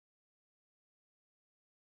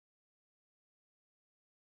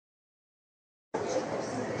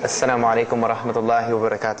السلام عليكم ورحمة الله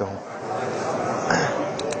وبركاته.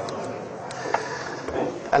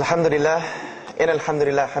 الحمد لله إن الحمد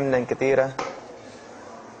لله حمدا كثيرا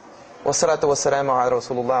والصلاة والسلام على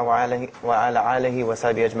رسول الله وعلى آله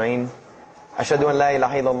وصحبه أجمعين. أشهد أن لا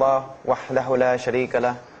إله إلا الله وحده لا شريك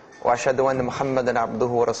له وأشهد أن محمدا عبده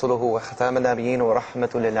ورسوله وختام النبيين ورحمة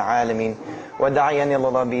للعالمين وداعيا إلى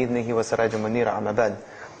الله بإذنه وسراجا منيرا. أما بعد.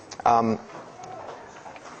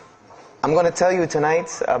 I'm going to tell you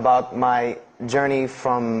tonight about my journey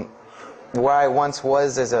from where I once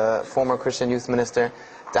was as a former Christian youth minister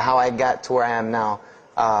to how I got to where I am now.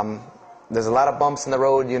 There's a lot of bumps in the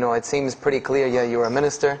road. You know, it seems pretty clear. Yeah, you're a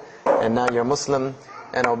minister and now you're a Muslim.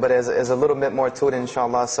 You know, but there's a little bit more to it,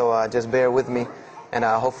 inshallah. So just bear with me, and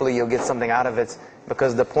hopefully you'll get something out of it.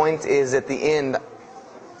 Because the point is, at the end,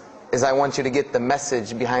 is I want you to get the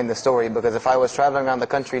message behind the story. Because if I was traveling around the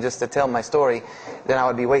country just to tell my story, then I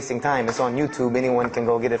would be wasting time. It's on YouTube. Anyone can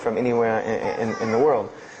go get it from anywhere in the world.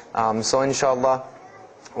 So inshallah,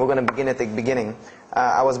 we're going to begin at the beginning.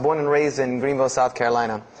 I was born and raised in Greenville, South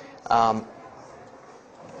Carolina. I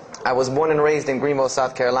was born and raised in Greenville,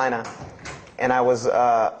 South Carolina. And I was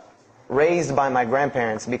raised by my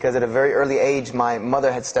grandparents because at a very early age, my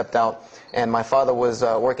mother had stepped out and my father was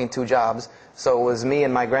working 2 jobs. So it was me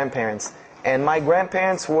and my grandparents. And my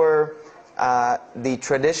grandparents were the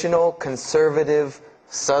traditional, conservative,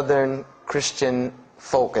 Southern Christian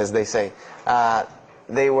folk, as they say.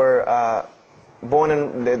 They were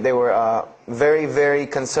they were very, very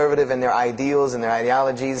conservative in their ideals and their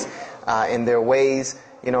ideologies, in their ways.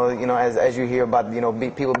 You know, as you hear about,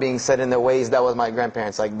 people being set in their ways. That was my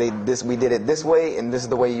grandparents. Like we did it this way, and this is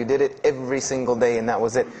the way you did it every single day, and that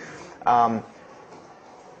was it.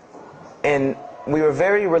 And we were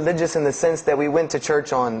very religious in the sense that we went to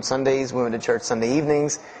church on Sundays, we went to church Sunday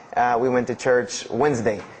evenings, we went to church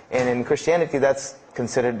Wednesday. And in Christianity, that's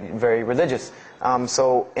considered very religious. And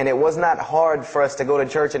it was not hard for us to go to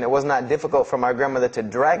church, and it was not difficult for my grandmother to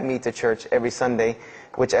drag me to church every Sunday,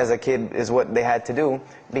 which as a kid is what they had to do,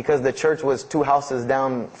 because the church was 2 houses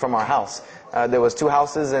down from our house. There was 2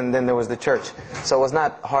 houses, and then there was the church. So it was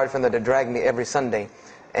not hard for them to drag me every Sunday.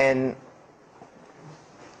 And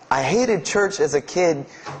I hated church as a kid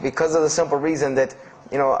because of the simple reason that,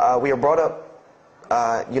 we were brought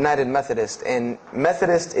up United Methodist. And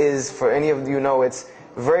Methodist is, for any of you know, it's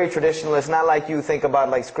very traditional. It's not like you think about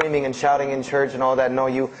like screaming and shouting in church and all that. No,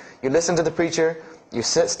 you listen to the preacher, you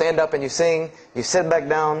stand up and you sing, you sit back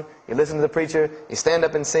down, you listen to the preacher, you stand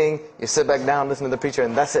up and sing, you sit back down, listen to the preacher,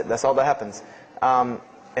 and that's it. That's all that happens. And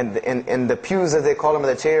the pews, as they call them,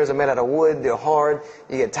 the chairs are made out of wood, they're hard,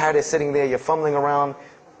 you get tired of sitting there, you're fumbling around,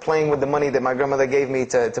 playing with the money that my grandmother gave me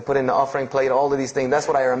to put in the offering plate, all of these things. That's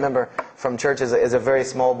what I remember from church as a very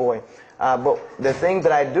small boy. But the thing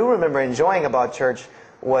that I do remember enjoying about church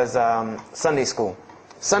was Sunday school.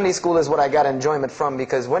 Sunday school is what I got enjoyment from,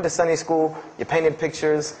 because went to Sunday school, you painted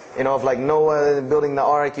pictures, of like Noah building the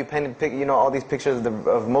ark, you painted, all these pictures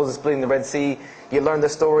of Moses splitting the Red Sea. You learned the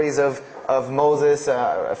stories of Moses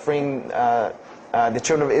freeing the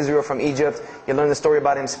children of Israel from Egypt. You learn the story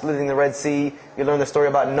about him splitting the Red Sea. You learn the story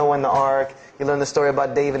about Noah and the ark. You learn the story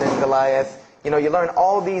about David and Goliath. You learn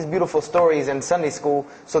all these beautiful stories in Sunday school.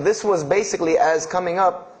 So this was basically, as coming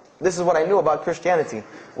up, this is what I knew about Christianity,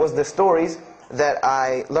 was the stories that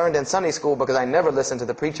I learned in Sunday school, because I never listened to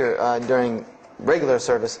the preacher during regular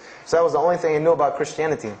service. So that was the only thing I knew about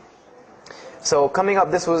Christianity. So coming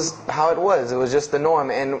up, this was how it was. It was just the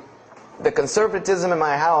norm. And the conservatism in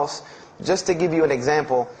my house, just to give you an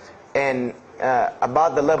example, and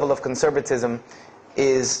about the level of conservatism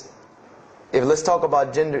is, let's talk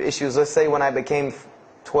about gender issues. Let's say when I became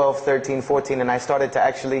 12, 13, 14, and I started to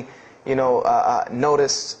actually,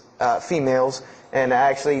 notice females, and I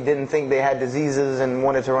actually didn't think they had diseases and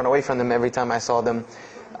wanted to run away from them every time I saw them.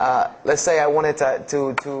 Let's say I wanted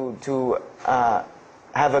to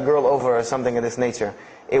have a girl over or something of this nature.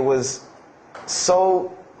 It was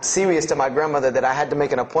so serious to my grandmother that I had to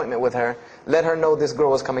make an appointment with her, let her know this girl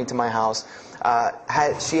was coming to my house.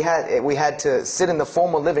 We had to sit in the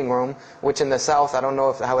formal living room, which in the South, I don't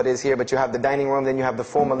know how it is here, but you have the dining room, then you have the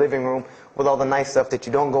formal living room with all the nice stuff that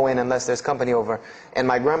you don't go in unless there's company over. And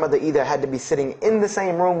my grandmother either had to be sitting in the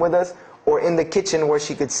same room with us or in the kitchen where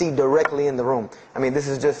she could see directly in the room. I mean, this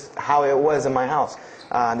is just how it was in my house.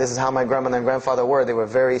 This is how my grandmother and grandfather were. They were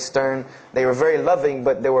very stern. They were very loving,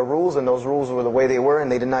 but there were rules, and those rules were the way they were,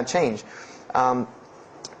 and they did not change.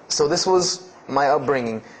 So this was my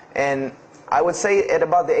upbringing. And I would say at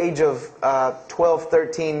about the age of 12,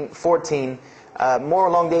 13, 14, more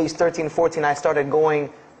along the age 13, 14, I started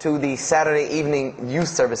going to the Saturday evening youth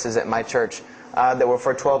services at my church that were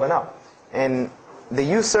for 12 and up. And the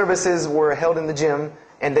youth services were held in the gym,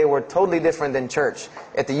 and they were totally different than church.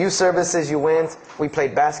 At the youth services you went, we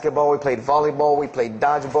played basketball, we played volleyball, we played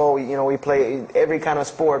dodgeball, we played every kind of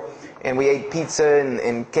sport, and we ate pizza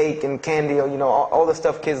and cake and candy, all the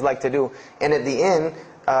stuff kids like to do. And at the end,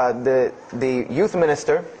 the youth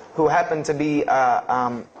minister, who happened to be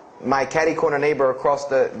my catty corner neighbor across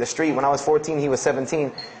the street. When I was 14, he was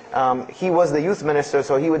 17. He was the youth minister,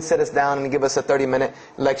 so he would sit us down and give us a 30-minute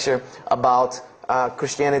lecture about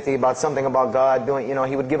Christianity, about something about God.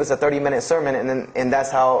 He would give us a 30-minute sermon, and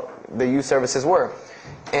that's how the youth services were.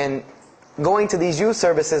 And going to these youth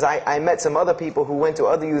services, I met some other people who went to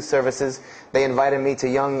other youth services. They invited me to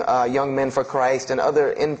Young Men for Christ and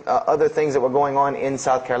other things that were going on in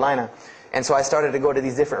South Carolina. And so I started to go to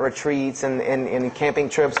these different retreats and camping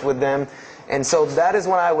trips with them. And so that is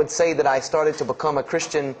when I would say that I started to become a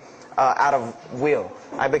Christian out of will.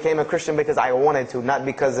 I became a Christian because I wanted to, not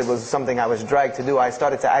because it was something I was dragged to do. I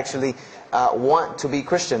started to actually want to be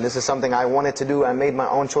Christian. This is something I wanted to do. I made my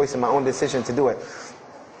own choice and my own decision to do it.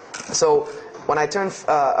 So when I turned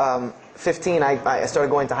 15, I started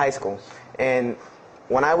going to high school. And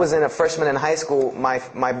when I was a freshman in high school,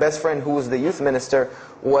 my best friend, who was the youth minister,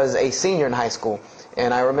 was a senior in high school.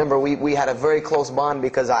 And I remember we had a very close bond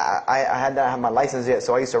because I had not had my license yet,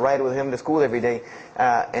 so I used to ride with him to school every day.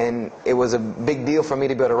 And it was a big deal for me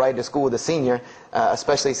to be able to ride to school with a senior,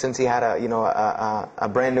 especially since he had a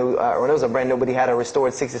brand new, or it was a brand new, but he had a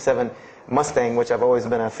restored '67 Mustang, which I've always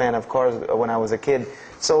been a fan of cars when I was a kid.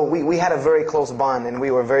 So we had a very close bond, and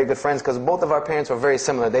we were very good friends because both of our parents were very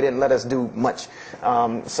similar. They didn't let us do much.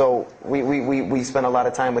 So we spent a lot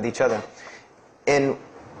of time with each other. And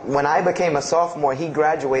when I became a sophomore, he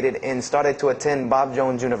graduated and started to attend Bob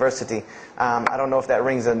Jones University. I don't know if that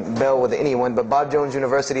rings a bell with anyone, but Bob Jones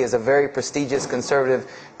University is a very prestigious conservative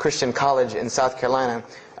Christian college in South Carolina.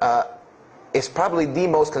 It's probably the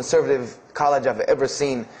most conservative college I've ever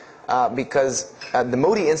seen. Because the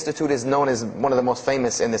Moody Institute is known as one of the most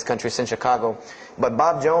famous in this country since Chicago. But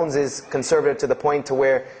Bob Jones is conservative to the point to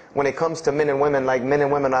where when it comes to men and women, like men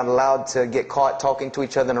and women are not allowed to get caught talking to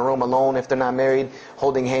each other in a room alone if they're not married,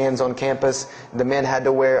 holding hands on campus. The men had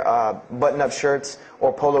to wear button-up shirts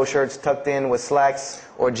or polo shirts tucked in with slacks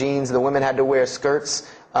or jeans. The women had to wear skirts.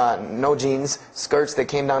 No jeans, skirts that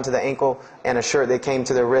came down to the ankle, and a shirt that came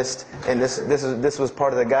to the wrist. And this was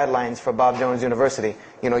part of the guidelines for Bob Jones University.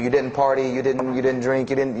 You didn't party, you didn't drink,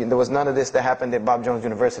 there was none of this that happened at Bob Jones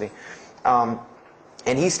University.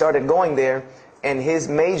 And he started going there, and his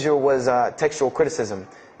major was textual criticism.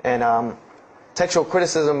 And textual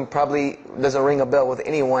criticism probably doesn't ring a bell with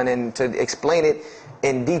anyone, and to explain it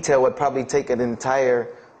in detail would probably take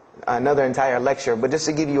another entire lecture. But just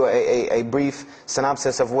to give you a brief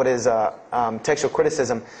synopsis of what is textual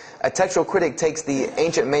criticism. A textual critic takes the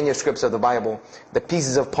ancient manuscripts of the Bible, the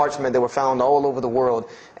pieces of parchment that were found all over the world,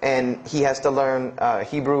 and he has to learn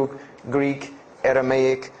Hebrew, Greek,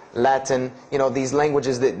 Aramaic, Latin, these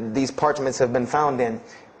languages that these parchments have been found in.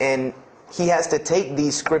 And he has to take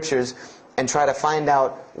these scriptures and try to find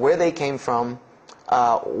out where they came from,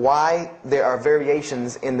 why there are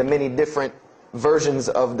variations in the many different versions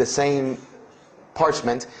of the same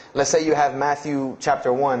parchment. Let's say you have Matthew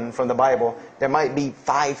chapter 1 from the Bible. There might be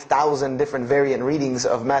 5,000 different variant readings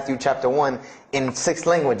of Matthew chapter 1 in 6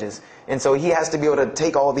 languages. And so he has to be able to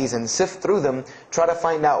take all these and sift through them, try to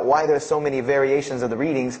find out why there's so many variations of the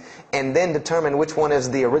readings, and then determine which one is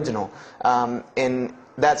the original. And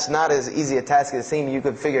that's not as easy a task as it seems. You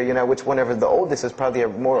could figure, which whenever the oldest is probably a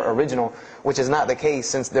more original, which is not the case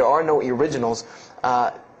since there are no originals.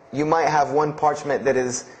 You might have one parchment that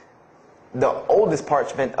is the oldest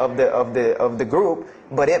parchment of the group,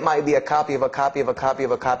 but it might be a copy of a copy of a copy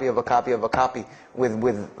of a copy of a copy of a copy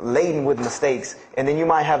laden with mistakes. And then you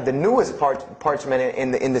might have the newest parchment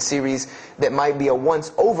in the series that might be a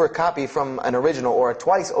once over copy from an original, or a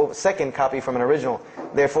twice over second copy from an original.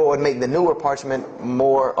 Therefore, it would make the newer parchment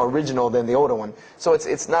more original than the older one. So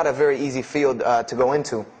it's not a very easy field to go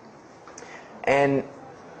into. And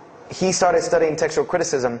he started studying textual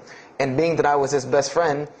criticism, and being that I was his best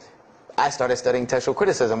friend, I started studying textual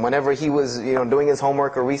criticism. Whenever he was, doing his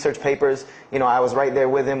homework or research papers, I was right there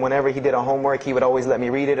with him. Whenever he did a homework, he would always let me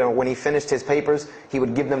read it. Or when he finished his papers, he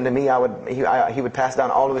would give them to me. He would pass down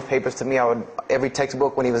all of his papers to me. Every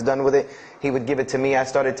textbook, when he was done with it, he would give it to me. I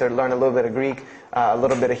started to learn a little bit of Greek, a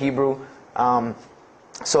little bit of Hebrew.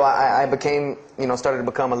 So I became, started to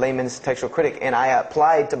become a layman's textual critic, and I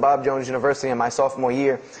applied to Bob Jones University in my sophomore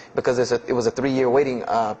year because it was a 3-year waiting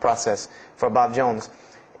process for Bob Jones.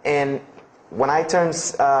 And when I turned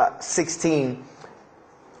 16,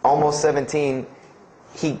 almost 17,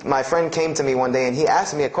 my friend came to me one day and he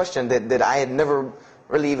asked me a question that I had never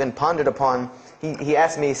really even pondered upon. He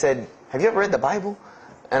asked me, he said, "Have you ever read the Bible?"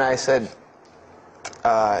 And I said,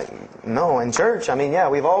 no, in church. I mean, yeah,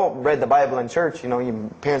 we've all read the Bible in church. You know, your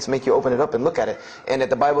parents make you open it up and look at it. And at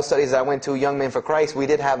the Bible studies I went to, Young Men for Christ, we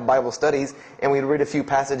did have Bible studies, and we'd read a few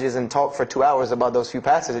passages and talk for 2 hours about those few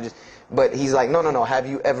passages. But he's like, no, have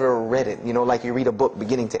you ever read it? You know, like you read a book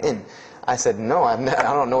beginning to end. I said, no, I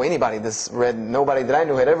don't know anybody that's read, nobody that I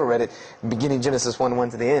knew had ever read it, beginning Genesis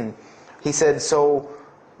 1:1 to the end. He said,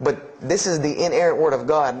 but this is the inerrant Word of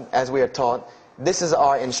God, as we are taught. This is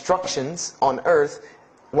our instructions on earth.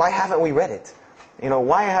 Why haven't we read it? You know,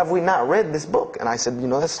 why have we not read this book? And I said, you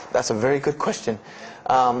know, that's a very good question.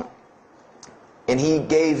 And he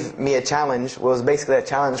gave me a challenge. Well, it was basically a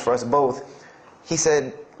challenge for us both. He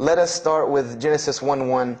said, let us start with Genesis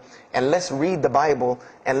 1:1 and let's read the Bible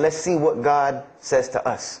and let's see what God says to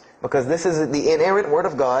us. Because this is the inerrant Word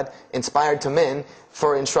of God, inspired to men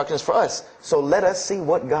for instructions for us. So let us see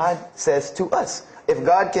what God says to us. If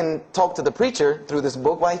God can talk to the preacher through this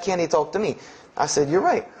book, why can't He talk to me? I said, you're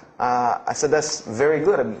right. I said, that's very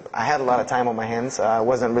good. I had a lot of time on my hands. I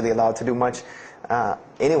wasn't really allowed to do much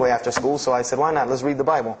anyway after school, so I said, why not? Let's read the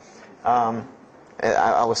Bible.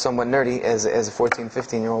 I was somewhat nerdy as a 14,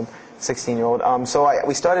 15-year-old, 16-year-old. So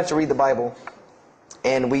we started to read the Bible,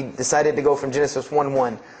 and we decided to go from Genesis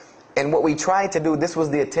 1:1. And what we tried to do, this was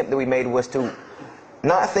the attempt that we made, was to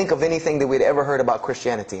not think of anything that we'd ever heard about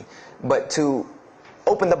Christianity, but to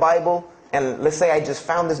open the Bible, and let's say I just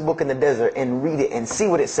found this book in the desert, and read it and see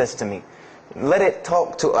what it says to me. Let it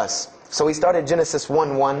talk to us. So we started Genesis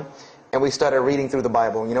 1:1, and we started reading through the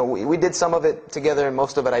Bible. You know, we did some of it together, and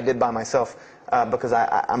most of it I did by myself, because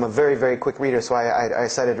I'm a very, very quick reader, so I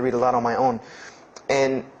decided to read a lot on my own.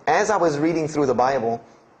 And as I was reading through the Bible,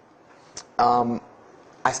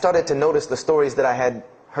 I started to notice the stories that I had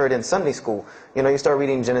heard in Sunday school. You know, you start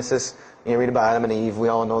reading Genesis, you read about Adam and Eve, we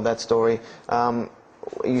all know that story.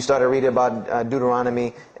 You started reading about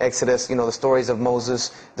Deuteronomy, Exodus, you know, the stories of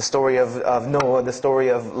Moses, the story of Noah, the story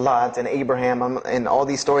of Lot and Abraham, and all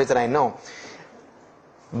these stories that I know.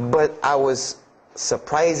 But I was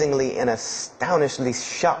surprisingly and astonishingly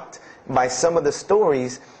shocked by some of the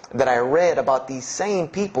stories that I read about these same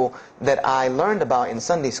people that I learned about in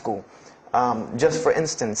Sunday school. Just for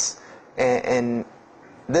instance, and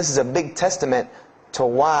this is a big testament to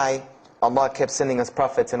why Allah kept sending us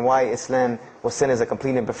prophets and why Islam was sent as a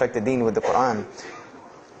complete and perfected deen with the Quran.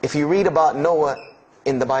 If you read about Noah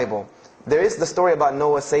in the Bible, there is the story about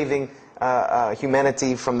Noah saving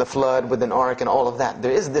humanity from the flood with an ark and all of that.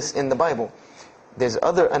 There is this in the Bible. There's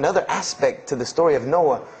another aspect to the story of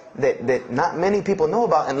Noah that not many people know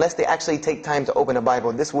about unless they actually take time to open a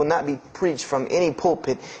Bible. This will not be preached from any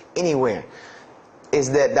pulpit anywhere.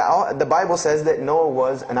 Is that the Bible says that Noah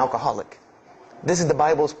was an alcoholic. This is the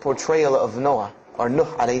Bible's portrayal of Noah, or Nuh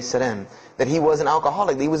alayhi salam, that he was an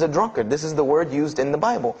alcoholic, that he was a drunkard. This is the word used in the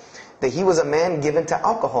Bible, that he was a man given to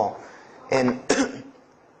alcohol. And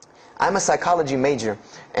I'm a psychology major,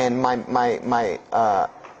 and my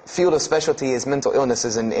field of specialty is mental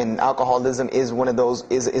illnesses, and alcoholism is one of those,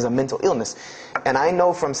 is a mental illness. And I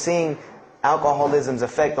know from seeing alcoholism's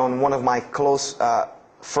effect on one of my close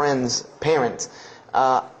friends' parents,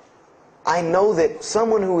 I know that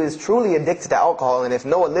someone who is truly addicted to alcohol, and if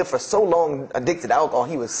Noah lived for so long addicted to alcohol,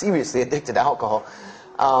 he was seriously addicted to alcohol.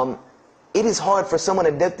 It is hard for someone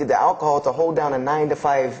addicted to alcohol to hold down a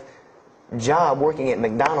 9-to-5 job working at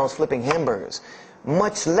McDonald's flipping hamburgers,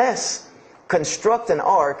 much less construct an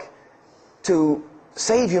ark to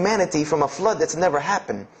save humanity from a flood that's never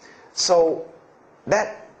happened. So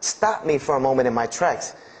that stopped me for a moment in my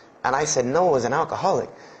tracks, and I said, Noah was an alcoholic.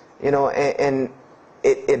 You know, and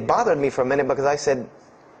it bothered me for a minute, because I said,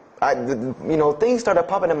 you know, things started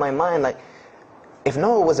popping in my mind like, if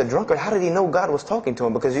Noah was a drunkard, how did he know God was talking to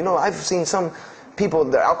him? Because, you know, I've seen some people,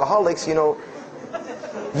 they're alcoholics, you know,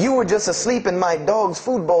 you were just asleep in my dog's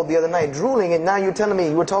food bowl the other night drooling, and now you're telling me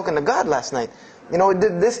you were talking to God last night. You know,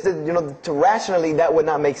 you know, to rationally, that would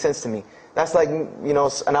not make sense to me. That's like, you know,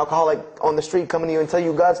 an alcoholic on the street coming to you and tell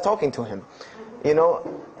you God's talking to him. You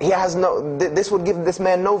know, he has no, this would give this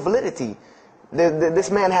man no validity. This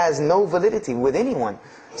man has no validity with anyone.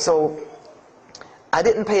 So I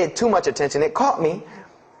didn't pay it too much attention. It caught me,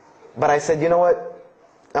 but I said, you know what,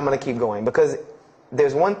 I'm going to keep going, because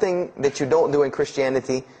there's one thing that you don't do in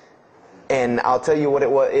Christianity, and I'll tell you what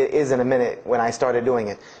it is in a minute when I started doing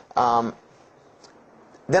it. Then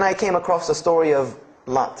I came across the story of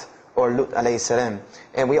Lot, or Lut alayhi salam.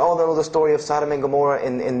 And we all know the story of Sodom and Gomorrah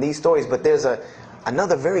in these stories, but there's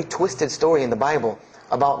another very twisted story in the Bible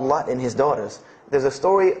about Lot and his daughters. There's a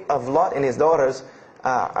story of Lot and his daughters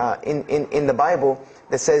in the Bible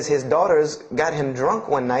that says his daughters got him drunk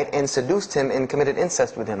one night and seduced him and committed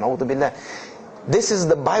incest with him. A'udhu billah. This is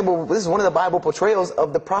the Bible. This is one of the Bible portrayals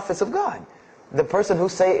of the prophets of God. The person who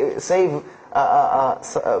saved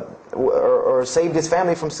his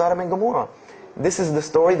family from Sodom and Gomorrah. This is the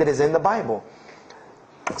story that is in the Bible.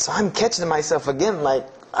 So I'm catching myself again, like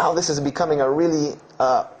how this is becoming a really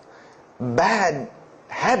bad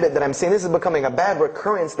habit that I'm seeing. This is becoming a bad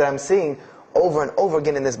recurrence that I'm seeing over and over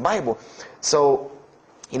again in this Bible. So,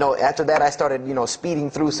 after that I started, speeding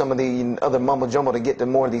through some of the other mumbo jumbo to get to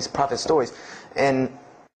more of these prophet stories. And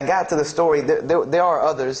I got to the story, there are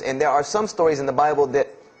others, and there are some stories in the Bible that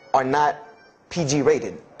are not PG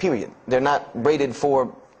rated, period. They're not rated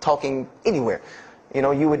for talking anywhere.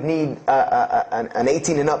 You would need an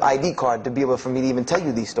 18 and up ID card to be able for me to even tell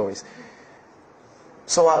you these stories.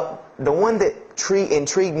 So the one that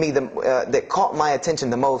intrigued me, that caught my attention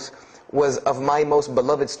the most, was of my most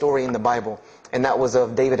beloved story in the Bible, and that was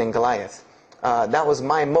of David and Goliath. That was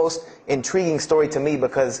my most intriguing story to me,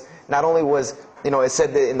 because not only was, it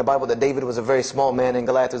said that in the Bible that David was a very small man and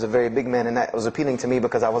Goliath was a very big man, and that was appealing to me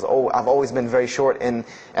because I've always been very short, and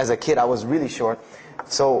as a kid I was really short.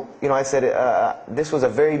 So, I said this was a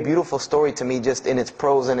very beautiful story to me, just in its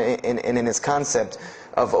prose and in its concept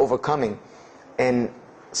of overcoming. And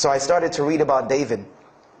so I started to read about David.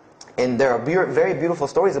 And there are very beautiful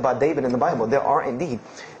stories about David in the Bible. There are indeed.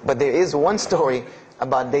 But there is one story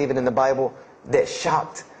about David in the Bible that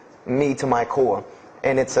shocked me to my core.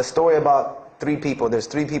 And it's a story about three people. There's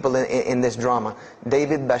three people in this drama: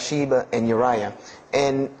 David, Bathsheba, and Uriah.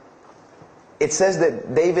 And it says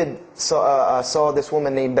that David saw this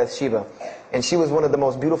woman named Bathsheba. And she was one of the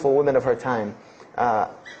most beautiful women of her time.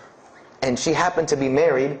 And she happened to be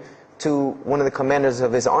married to one of the commanders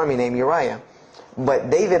of his army named Uriah. But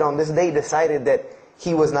David on this day decided that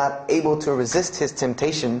he was not able to resist his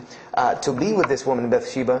temptation to be with this woman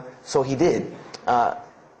Bathsheba, so he did.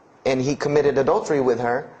 And he committed adultery with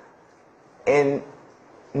her. And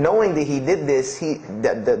knowing that he did this,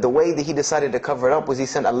 the way that he decided to cover it up was he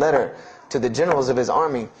sent a letter to the generals of his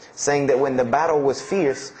army saying that when the battle was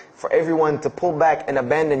fierce, for everyone to pull back and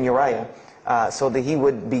abandon Uriah, so that he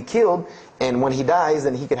would be killed, and when he dies,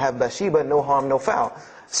 then he could have Bathsheba, no harm, no foul.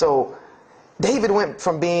 So David went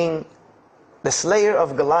from being the slayer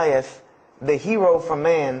of Goliath, the hero from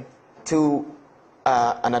man, to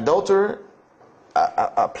an adulterer,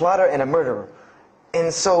 a plotter, and a murderer.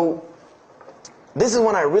 And so this is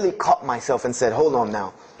when I really caught myself and said, hold on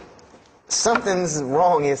now. Something's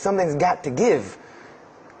wrong here. Something's got to give.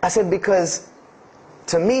 I said, because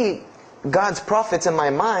to me, God's prophets in my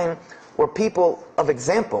mind were people of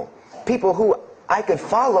example. People who I could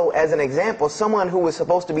follow as an example. Someone who was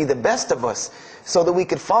supposed to be the best of us, so that we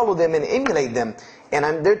could follow them and emulate them.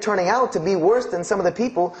 And they're turning out to be worse than some of the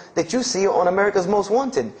people that you see on America's Most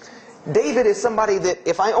Wanted. David is somebody that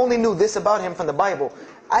if I only knew this about him from the Bible,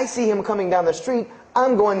 I see him coming down the street,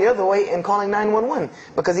 I'm going the other way and calling 911,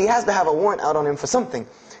 because he has to have a warrant out on him for something.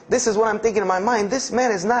 This is what I'm thinking in my mind. This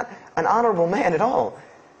man is not an honorable man at all.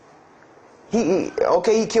 He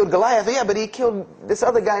killed Goliath, yeah, but he killed this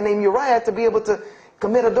other guy named Uriah to be able to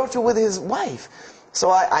commit adultery with his wife. So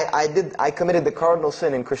I committed the cardinal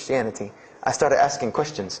sin in Christianity. I started asking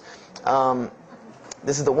questions.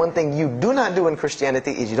 This is the one thing you do not do in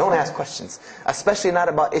Christianity, is you don't ask questions, especially not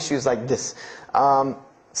about issues like this.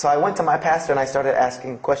 So I went to my pastor and I started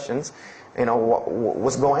asking questions.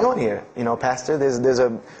 What's going on here? Pastor, there's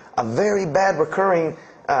a very bad recurring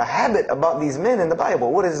habit about these men in the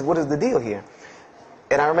Bible. What is the deal here?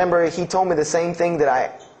 And I remember he told me the same thing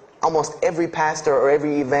that almost every pastor or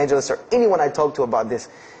every evangelist or anyone I talked to about this,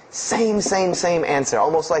 same answer,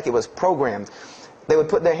 almost like it was programmed. They would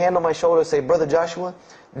put their hand on my shoulder and say, Brother Joshua,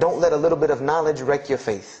 don't let a little bit of knowledge wreck your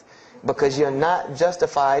faith, because you're not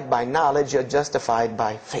justified by knowledge, you're justified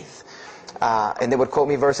by faith. And they would quote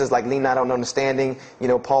me verses like, lean not on understanding,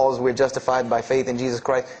 Paul's, we're justified by faith in Jesus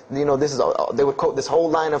Christ. They would quote this whole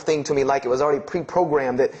line of thing to me like it was already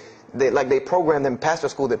pre-programmed, that they programmed in pastor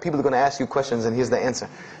school that people are going to ask you questions and here's the answer.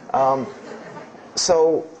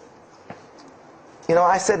 So,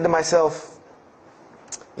 I said to myself,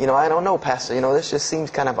 I don't know, Pastor, this just seems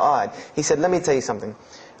kind of odd. He said, let me tell you something.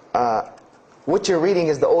 What you're reading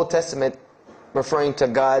is the Old Testament referring to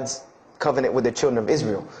God's covenant with the children of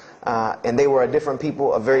Israel. And they were a different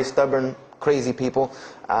people, a very stubborn, crazy people.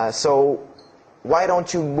 So why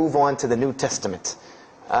don't you move on to the New Testament?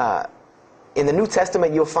 In the New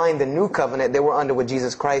Testament, you'll find the new covenant they were under with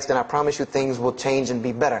Jesus Christ, and I promise you things will change and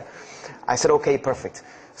be better. I said, okay, perfect.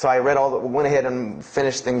 So I went ahead and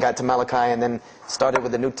finished and got to Malachi and then started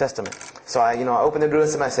with the New Testament. So I opened the New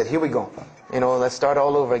Testament. I said, here we go. Let's start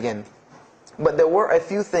all over again. But there were a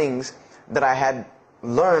few things that I had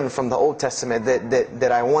learned from the Old Testament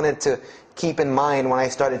that I wanted to keep in mind when I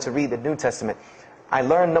started to read the New Testament. I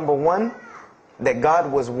learned, number one, that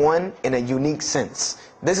God was one in a unique sense.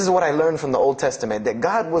 This is what I learned from the Old Testament, that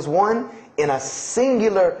God was one in a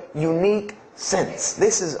singular, unique sense.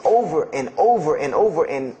 This is over and over and over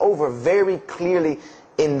and over very clearly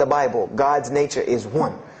in the Bible. God's nature is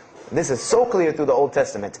one. This is so clear through the Old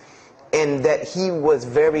Testament. And that He was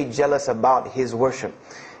very jealous about His worship.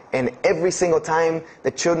 And every single time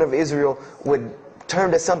the children of Israel would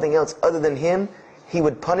turn to something else other than Him, He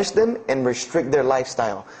would punish them and restrict their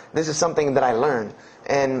lifestyle. This is something that I learned.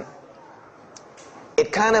 And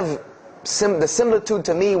it kind of, the similitude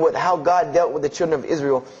to me with how God dealt with the children of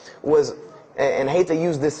Israel was, and I hate to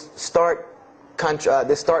use this stark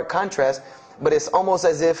contrast, but it's almost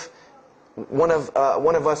as if one of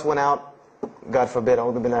us went out, God forbid,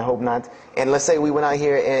 I hope not, and let's say we went out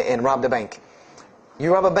here and robbed a bank.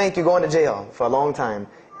 You rob a bank, you go into jail for a long time.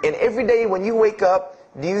 And every day when you wake up,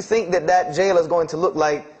 do you think that jail is going to look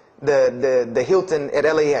like the Hilton at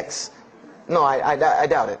LAX? No, I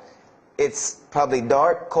doubt it. It's probably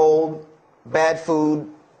dark, cold, bad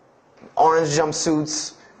food, orange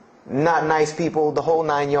jumpsuits, not nice people, the whole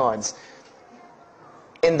 9 yards.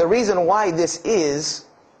 And the reason why this is,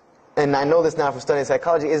 and I know this now from studying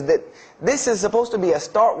psychology, is that this is supposed to be a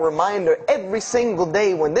stark reminder every single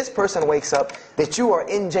day when this person wakes up that you are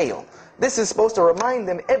in jail. This is supposed to remind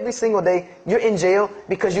them every single day you're in jail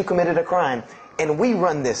because you committed a crime. And we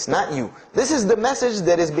run this, not you. This is the message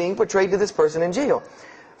that is being portrayed to this person in jail.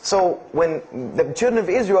 So when the children of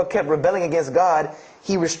Israel kept rebelling against God,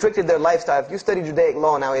 He restricted their lifestyle. If you study Judaic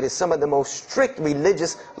law now, it is some of the most strict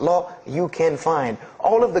religious law you can find.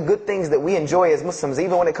 All of the good things that we enjoy as Muslims,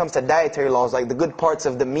 even when it comes to dietary laws, like the good parts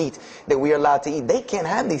of the meat that we are allowed to eat, they can't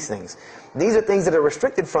have these things. These are things that are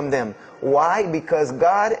restricted from them. Why? Because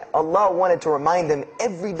God, Allah, wanted to remind them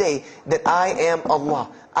every day that I am Allah.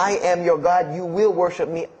 I am your God. You will worship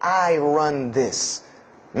me. I run this,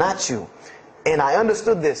 not you. And I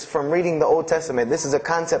understood this from reading the Old Testament. This is a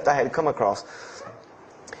concept I had come across.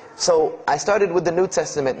 So I started with the New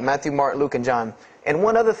Testament, Matthew, Mark, Luke, and John. And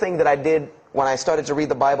one other thing that I did when I started to read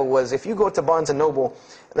the Bible was, if you go to Barnes & Noble,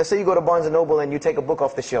 let's say you go to Barnes & Noble and you take a book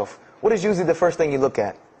off the shelf, what is usually the first thing you look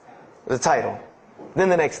at? The title. Then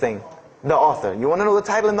the next thing, the author. You want to know the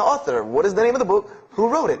title and the author. What is the name of the book? Who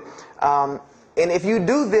wrote it? And if you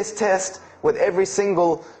do this test with every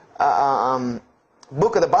single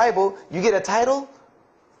book of the Bible, you get a title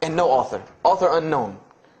and no author. Author unknown.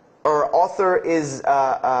 Or author is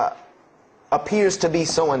appears to be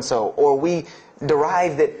so-and-so. Or we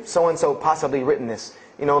derive that so-and-so possibly written this.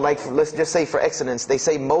 Like let's just say for Exodus, they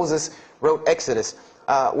say Moses wrote Exodus.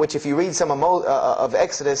 Which if you read some of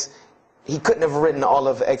Exodus, he couldn't have written all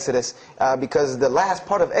of Exodus because the last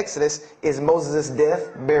part of Exodus is Moses'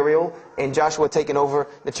 death, burial, and Joshua taking over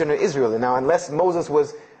the children of Israel. And now unless Moses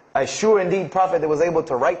was a sure indeed prophet that was able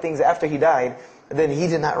to write things after he died, then he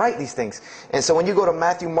did not write these things. And so when you go to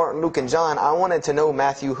Matthew, Mark, Luke, and John, I wanted to know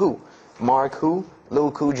Matthew who, Mark who,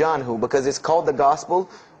 Luke who, John who, because it's called the Gospel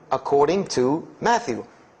according to Matthew.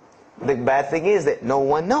 The bad thing is that no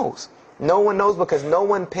one knows. No one knows because no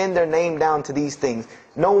one penned their name down to these things.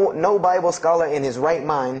 No Bible scholar in his right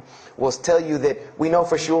mind will tell you that we know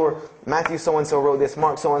for sure Matthew so-and-so wrote this,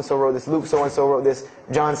 Mark so-and-so wrote this, Luke so-and-so wrote this,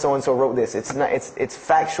 John so-and-so wrote this. It's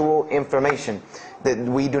factual information that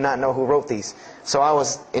we do not know who wrote these. So I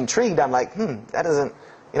was intrigued. I'm like, that doesn't,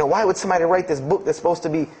 why would somebody write this book that's supposed to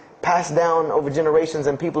be passed down over generations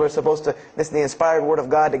and people are supposed to, this is the inspired word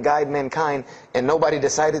of God to guide mankind, and nobody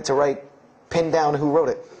decided to pin down who wrote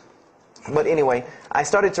it. But anyway, I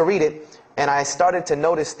started to read it, and I started to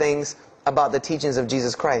notice things about the teachings of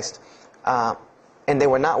Jesus Christ. And they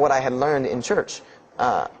were not what I had learned in church.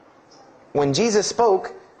 When Jesus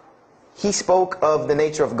spoke, He spoke of the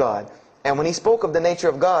nature of God. And when He spoke of the nature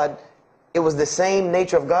of God, it was the same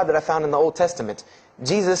nature of God that I found in the Old Testament.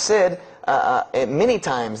 Jesus said many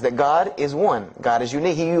times that God is one. God is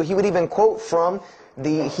unique. He would even quote from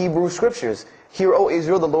the Hebrew Scriptures. Hear, O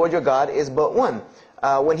Israel, the Lord your God is but one.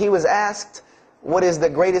 When He was asked, what is the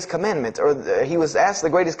greatest commandment? Or He was asked the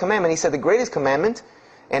greatest commandment. He said the greatest commandment,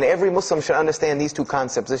 and every Muslim should understand these two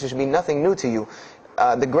concepts. This should be nothing new to you.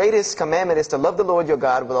 The greatest commandment is to love the Lord your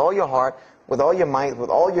God with all your heart, with all your might, with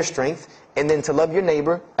all your strength, and then to love your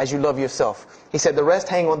neighbor as you love yourself. He said the rest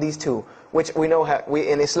hang on these two, which we know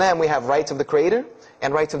in Islam we have rights of the Creator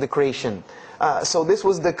and rights of the creation. So this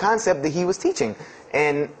was the concept that He was teaching.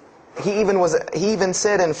 And he even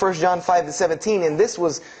said in 1 John 5:17, and this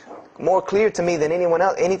was more clear to me than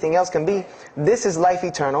anything else can be, this is life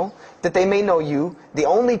eternal, that they may know you, the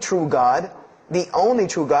only true God,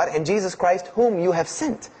 and Jesus Christ, whom you have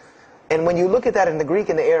sent. And when you look at that in the Greek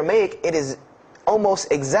and the Aramaic, it is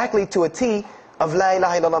almost exactly to a T of La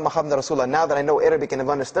ilaha illallah Muhammad Rasulullah. Now that I know Arabic and have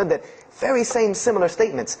understood that, very same similar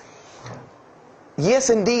statements. Yes,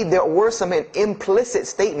 indeed, there were some implicit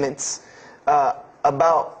statements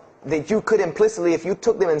about that you could implicitly, if you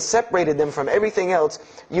took them and separated them from everything else,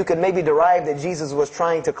 you could maybe derive that Jesus was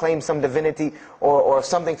trying to claim some divinity or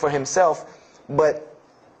something for himself. But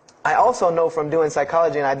I also know from doing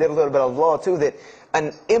psychology, and I did a little bit of law too, that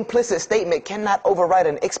an implicit statement cannot override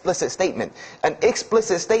an explicit statement. An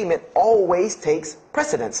explicit statement always takes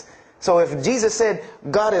precedence. So if Jesus said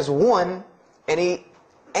God is one, and he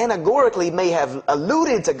anagorically may have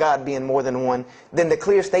alluded to God being more than one, then the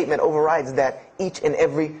clear statement overrides that each and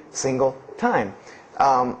every single time.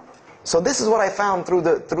 So this is what I found through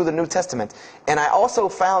the New Testament. And I also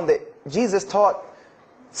found that Jesus taught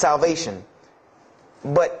salvation.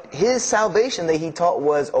 But his salvation that he taught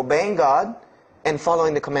was obeying God and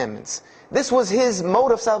following the commandments. This was his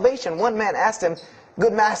mode of salvation. One man asked him,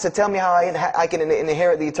 "Good master, tell me how I can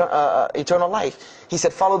inherit the eternal life." He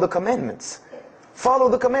said, "Follow the commandments." Follow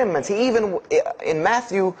the commandments. He even, in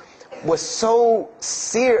Matthew, was so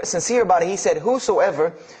sincere about it. He said,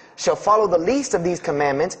 "Whosoever shall follow the least of these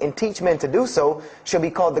commandments and teach men to do so shall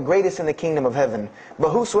be called the greatest in the kingdom of heaven. But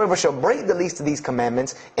whosoever shall break the least of these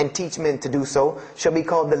commandments and teach men to do so shall be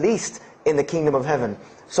called the least in the kingdom of heaven."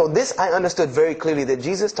 So this I understood very clearly, that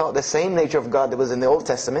Jesus taught the same nature of God that was in the Old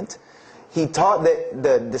Testament. He taught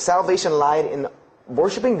that the salvation lied in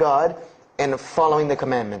worshiping God and following the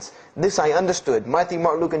commandments. This I understood. Matthew,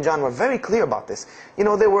 Mark, Luke, and John were very clear about this. You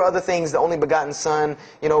know, there were other things, the only begotten Son,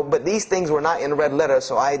 you know, but these things were not in red letter,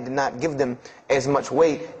 so I did not give them as much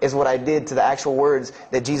weight as what I did to the actual words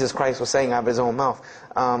that Jesus Christ was saying out of his own mouth.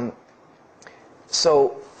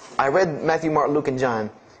 So I read Matthew, Mark, Luke, and John.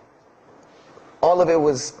 All of it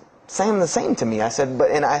was saying the same to me. I said,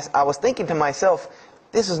 and I was thinking to myself,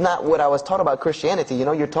 this is not what I was taught about Christianity. You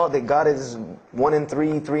know, you're taught that God is 1 in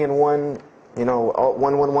 3, 3 in 1. You know,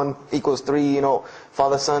 1, 1, 1 equals 3. You know,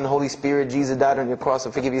 Father, Son, Holy Spirit. Jesus died on your cross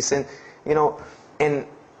to forgive your sin. You know, and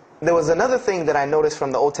there was another thing that I noticed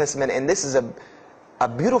from the Old Testament, and this is a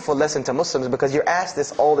beautiful lesson to Muslims, because you're asked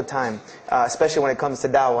this all the time, especially when it comes to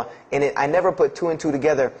dawah. And I never put 2 and 2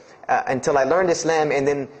 together until I learned Islam and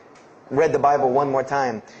then read the Bible one more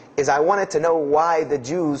time. Is I wanted to know why the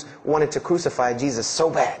Jews wanted to crucify Jesus so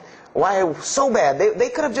bad. Why so bad? They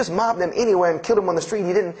could have just mobbed him anywhere and killed him on the street.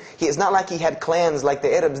 It's not like he had clans like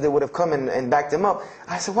the Arabs that would have come and backed him up.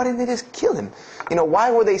 I said, why didn't they just kill him? You know,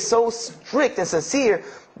 why were they so strict and sincere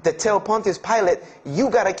to tell Pontius Pilate, you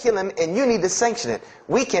got to kill him and you need to sanction it?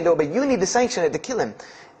 We can't do it, but you need to sanction it to kill him.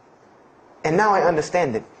 And now I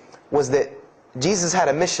understand it, was that Jesus had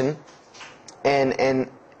a mission, and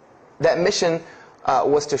that mission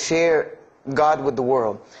was to share God with the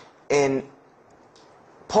world. And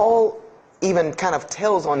Paul even kind of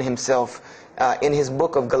tells on himself in his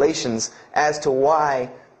book of Galatians as to why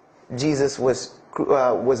Jesus was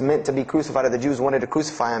meant to be crucified, or the Jews wanted to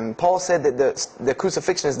crucify him. Paul said that the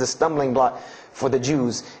crucifixion is the stumbling block for the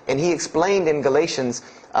Jews. And he explained in Galatians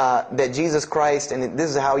that Jesus Christ, and this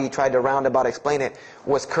is how he tried to roundabout explain it,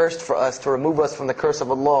 was cursed for us, to remove us from the curse of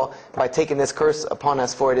the law by taking this curse upon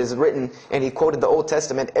us. For it is written, and he quoted the Old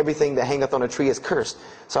Testament, everything that hangeth on a tree is cursed.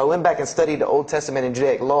 So I went back and studied the Old Testament and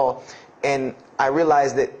Judaic law, and I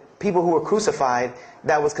realized that people who were crucified,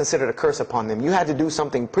 that was considered a curse upon them. You had to do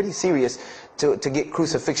something pretty serious to get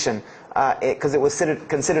crucifixion, because it was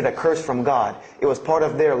considered a curse from God. It was part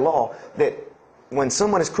of their law that when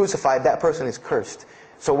someone is crucified, that person is cursed.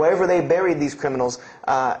 So wherever they buried these criminals,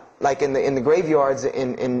 like in the graveyards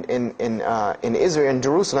in Israel, in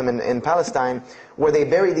Jerusalem, in Palestine, where they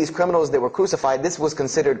buried these criminals that were crucified, this was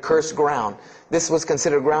considered cursed ground. This was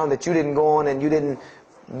considered ground that you didn't go on, and you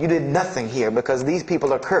did nothing here, because these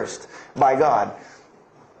people are cursed by God.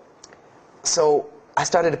 So I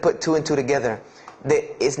started to put 2 and 2 together.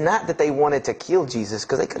 It's not that they wanted to kill Jesus,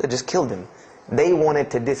 because they could have just killed him. They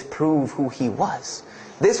wanted to disprove who he was.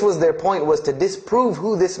 This was their point, was to disprove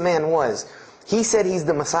who this man was. He said he's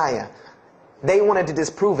the Messiah. They wanted to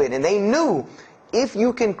disprove it, and they knew if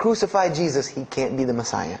you can crucify Jesus, he can't be the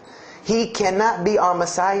Messiah. He cannot be our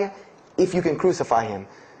Messiah if you can crucify him.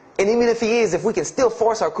 And even if he is, if we can still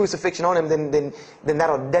force our crucifixion on him, then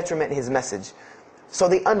that'll detriment his message. So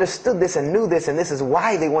they understood this and knew this, and this is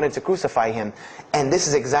why they wanted to crucify him. And this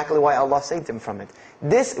is exactly why Allah saved him from it.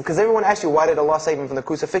 Because everyone asks you, why did Allah save him from the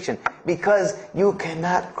crucifixion? Because you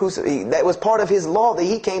cannot crucify. That was part of his law that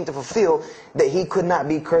he came to fulfill, that he could not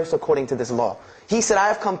be cursed according to this law. He said, I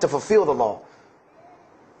have come to fulfill the law.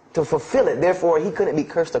 To fulfill it. Therefore, he couldn't be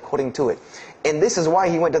cursed according to it. And this is why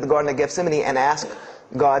he went to the Garden of Gethsemane and asked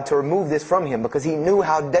God to remove this from him, because he knew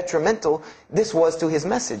how detrimental this was to his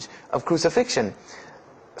message of crucifixion.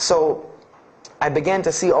 So I began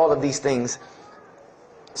to see all of these things.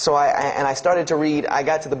 So I started to read, I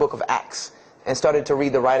got to the book of Acts and started to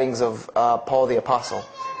read the writings of Paul the Apostle.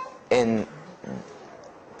 And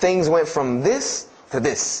things went from this to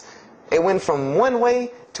this. It went from one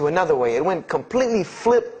way to another way. It went completely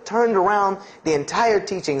flipped, turned around. The entire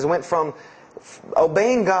teachings went from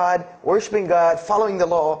obeying God, worshiping God, following the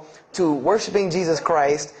law, to worshiping Jesus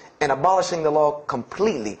Christ and abolishing the law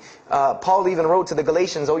completely. Paul even wrote to the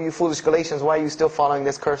Galatians, "Oh, you foolish Galatians, why are you still following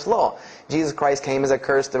this cursed law?" Jesus Christ came as a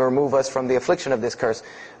curse to remove us from the affliction of this curse.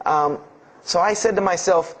 So I said to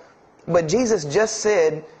myself, but Jesus just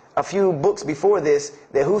said a few books before this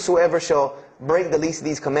that whosoever shall break the least of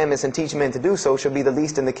these commandments and teach men to do so shall be the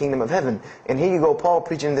least in the kingdom of heaven. And here you go, Paul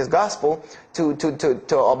preaching this gospel to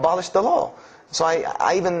abolish the law. So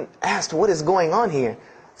I even asked, what is going on here?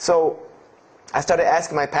 So I started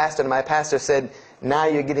asking my pastor, and my pastor said, now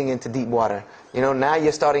you're getting into deep water. You know, now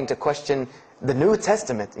you're starting to question the New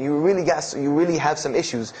Testament. You really have some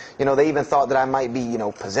issues. You know, they even thought that I might be,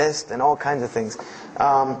 possessed and all kinds of things.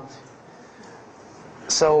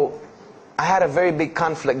 So I had a very big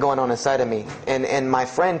conflict going on inside of me, and my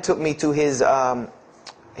friend took me to his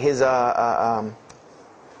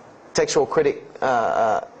textual critic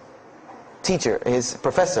teacher, his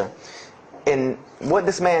professor. And what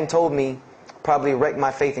this man told me probably wrecked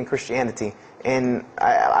my faith in Christianity. And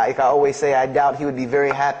I always say, I doubt he would be very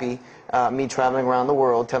happy me traveling around the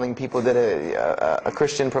world telling people that a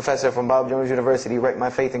Christian professor from Bob Jones University wrecked my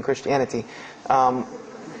faith in Christianity.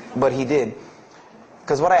 But he did.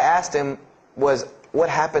 Because what I asked him was, what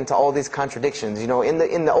happened to all these contradictions? You know, in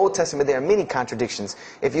the Old Testament there are many contradictions.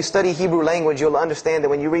 If you study Hebrew language, you'll understand that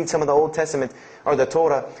when you read some of the Old Testament or the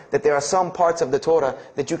Torah, that there are some parts of the Torah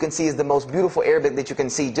that you can see is the most beautiful Arabic that you can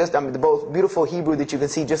see, the most beautiful Hebrew that you can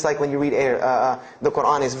see, just like when you read the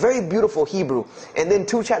Quran. It's very beautiful Hebrew. And then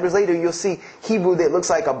 2 chapters later, you'll see Hebrew that looks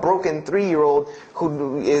like a broken 3-year-old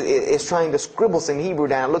who is trying to scribble some Hebrew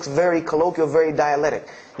down. It looks very colloquial, very dialectic.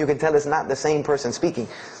 You can tell it's not the same person speaking.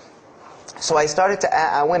 So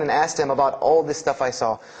I went and asked him about all this stuff I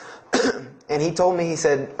saw. And he told me, he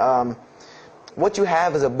said, what you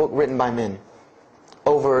have is a book written by men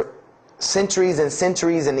over centuries and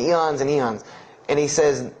centuries and eons and eons. And he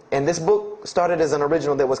says, and this book started as an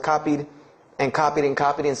original that was copied and copied and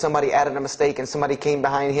copied, and somebody added a mistake, and somebody came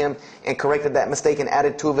behind him and corrected that mistake and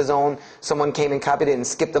added 2 of his own. Someone came and copied it and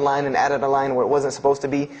skipped a line and added a line where it wasn't supposed to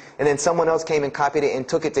be. And then someone else came and copied it and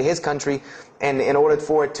took it to his country, and in order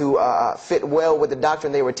for it to fit well with the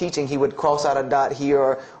doctrine they were teaching, he would cross out a dot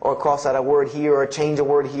here or cross out a word here or change a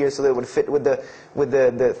word here so that it would fit with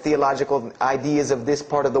the theological ideas of this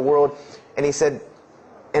part of the world. And he said,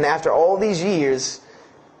 and after all these years,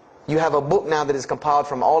 you have a book now that is compiled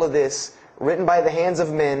from all of this, written by the hands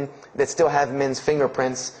of men that still have men's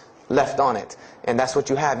fingerprints left on it. And that's what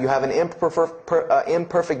you have. You have an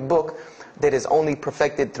imperfect book that is only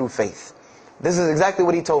perfected through faith. This is exactly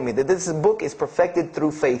what he told me, that this book is perfected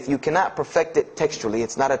through faith. You cannot perfect it textually.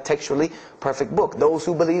 It's not a textually perfect book. Those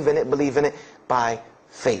who believe in it by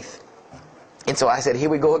faith. And so I said, here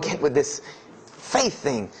we go again with this faith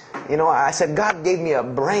thing. You know, I said, God gave me a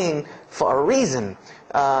brain for a reason.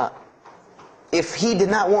 If he did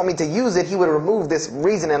not want me to use it, he would remove this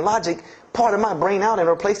reason and logic part of my brain out and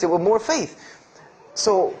replace it with more faith.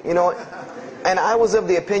 So, and I was of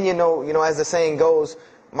the opinion, as the saying goes,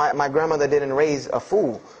 my grandmother didn't raise a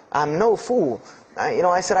fool. I'm no fool.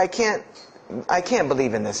 I said, I can't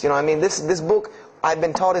believe in this. This book I've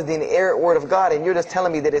been taught is the inerrant word of God, and you're just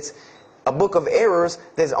telling me that it's a book of errors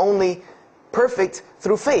that's only perfect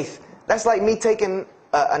through faith. That's like me taking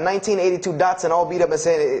a 1982 Datsun all beat up and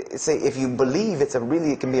say, if you believe, it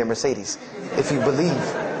can be a Mercedes. If you believe.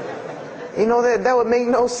 That would make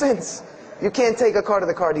no sense. You can't take a car to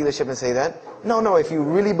the car dealership and say that. No, if you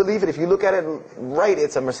really believe it, if you look at it right,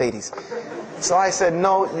 it's a Mercedes. So I said,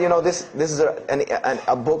 no, this is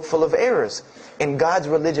a book full of errors. And God's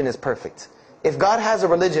religion is perfect. If God has a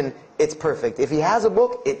religion, it's perfect. If he has a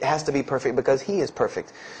book, it has to be perfect because he is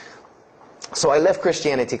perfect. So I left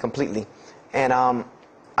Christianity completely. And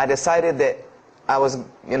I decided that I was,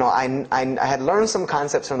 you know, I had learned some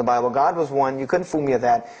concepts from the Bible. God was one. You couldn't fool me of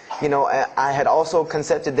that. You know, I had also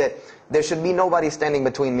concepted that there should be nobody standing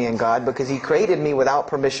between me and God, because He created me without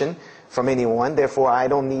permission from anyone. Therefore, I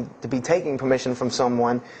don't need to be taking permission from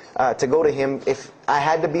someone to go to Him. If I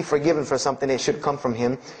had to be forgiven for something, it should come from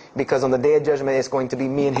Him, because on the Day of Judgment, it's going to be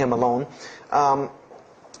me and Him alone.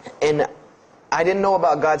 And I didn't know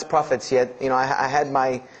about God's prophets yet. You know, I had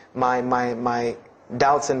my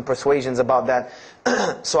doubts and persuasions about that.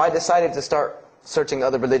 So I decided to start searching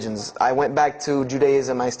other religions. I went back to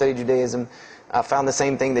Judaism. I studied Judaism. I found the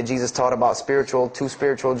same thing that Jesus taught about two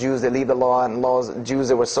spiritual Jews that leave the law, and Jews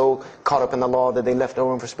that were so caught up in the law that they left no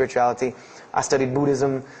room for spirituality. I studied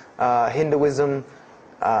Buddhism, Hinduism,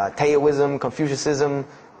 Taoism, Confucianism,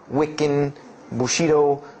 Wiccan,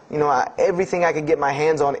 Bushido. You know, everything I could get my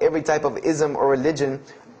hands on, every type of ism or religion,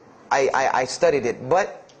 I studied it.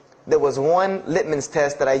 But there was one litmus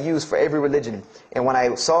test that I used for every religion. And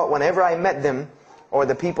whenever I met them, or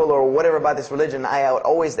the people or whatever about this religion, I would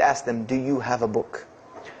always ask them, do you have a book?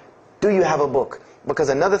 Do you have a book? Because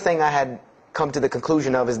another thing I had come to the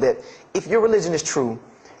conclusion of is that if your religion is true,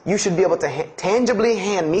 you should be able to tangibly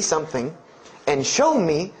hand me something and show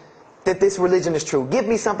me that this religion is true. Give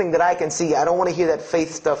me something that I can see. I don't want to hear that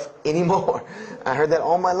faith stuff anymore. I heard that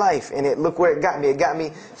all my life, and look where it got me. It got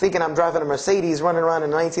me thinking I'm driving a Mercedes running around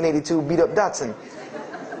in a 1982 beat-up Datsun.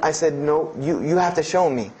 I said, no, you have to show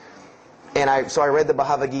me. And so I read the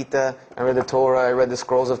Bhagavad Gita, I read the Torah, I read the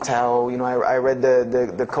Scrolls of Tao, you know, I read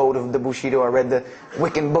the Code of the Bushido, I read the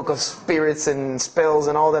Wiccan Book of Spirits and Spells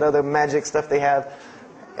and all that other magic stuff they have.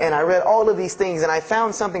 And I read all of these things, and I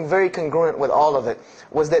found something very congruent with all of it,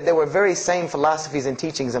 was that there were very same philosophies and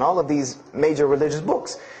teachings in all of these major religious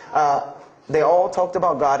books. They all talked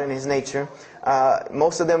about God and His nature.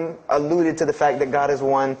 Most of them alluded to the fact that God is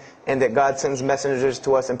one, and that God sends messengers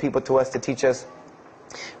to us and people to us to teach us.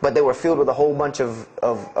 But they were filled with a whole bunch of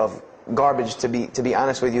garbage, to be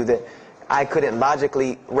honest with you, that I couldn't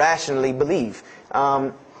logically, rationally believe.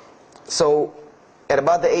 So at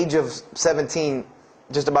about the age of 17,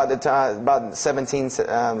 just about the time, about 17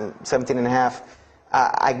 and a half,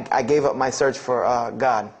 I gave up my search for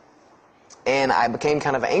God. And I became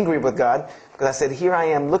kind of angry with God, because I said, here I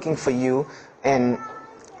am looking for you, and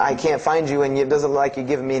I can't find you, and it doesn't look like you're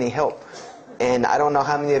giving me any help. And I don't know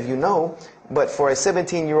how many of you know, but for a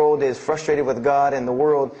 17-year-old that is frustrated with God and the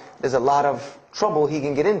world, there's a lot of trouble he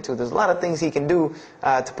can get into. There's a lot of things he can do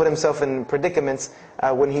to put himself in predicaments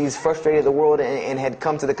when he's frustrated the world and had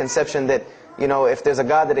come to the conception that, you know, if there's a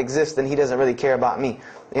God that exists, then He doesn't really care about me.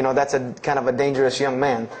 You know, that's a kind of a dangerous young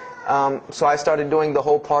man. So I started doing the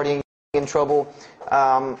whole partying in trouble,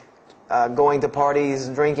 going to parties,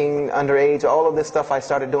 drinking underage, all of this stuff I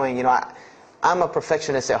started doing. You know, I'm a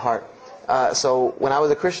perfectionist at heart. So when I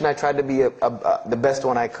was a Christian, I tried to be the best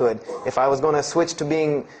one I could. If I was going to switch to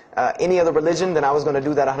being any other religion, then I was going to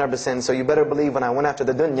do that 100%. So you better believe when I went after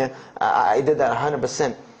the dunya, I did that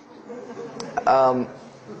 100%.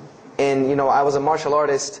 And you know, I was a martial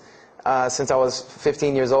artist since I was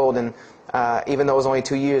 15 years old, and even though it was only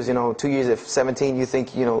 2 years, you know, 2 years at 17, you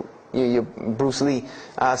think, you know, you're Bruce Lee.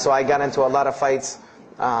 So I got into a lot of fights.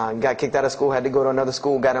 Got kicked out of school, had to go to another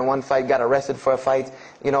school, got in one fight, got arrested for a fight,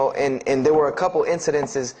 you know, and there were a couple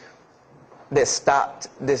incidences that stopped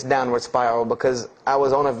this downward spiral, because I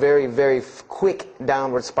was on a very, very quick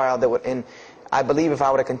downward spiral that would, and I believe if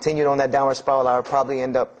I would have continued on that downward spiral, I would probably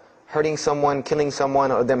end up hurting someone, killing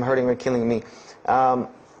someone, or them hurting or killing me. And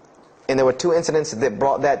there were two incidents that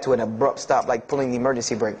brought that to an abrupt stop, like pulling the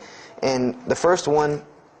emergency brake. And the first one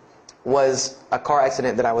was a car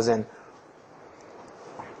accident that I was in.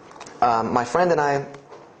 My friend and I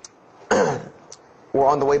were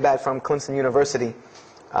on the way back from Clemson University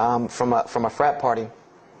from a frat party,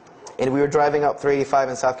 and we were driving up 385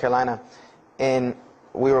 in South Carolina, and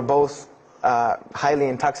we were both highly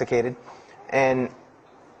intoxicated, and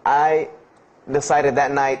I decided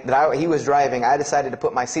that night that he was driving, I decided to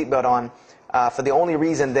put my seatbelt on for the only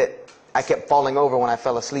reason that I kept falling over when I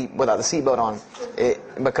fell asleep without the seatbelt on,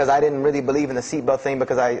 because I didn't really believe in the seatbelt thing,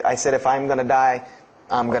 because I said if I'm going to die,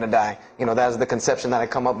 I'm going to die. You know, that was the conception that I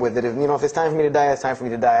come up with. That if, you know, if it's time for me to die, it's time for me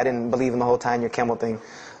to die. I didn't believe in the whole tying your camel thing.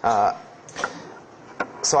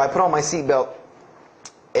 So I put on my seatbelt,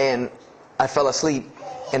 and I fell asleep.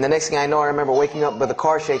 And the next thing I know, I remember waking up with the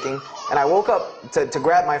car shaking. And I woke up to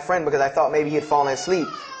grab my friend because I thought maybe he had fallen asleep.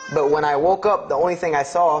 But when I woke up, the only thing I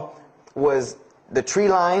saw was the tree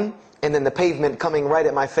line and then the pavement coming right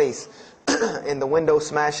at my face. And the window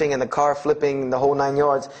smashing and the car flipping, the whole 9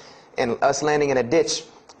 yards. And us landing in a ditch.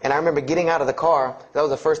 And I remember getting out of the car. That was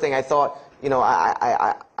the first thing I thought. You know,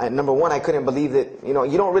 I number one, I couldn't believe that, you know,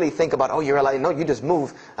 you don't really think about, oh, you're alive. No, you just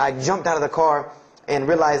move. I jumped out of the car and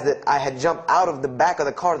realized that I had jumped out of the back of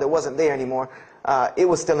the car that wasn't there anymore. It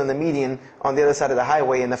was still in the median on the other side of the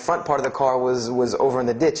highway, and the front part of the car was over in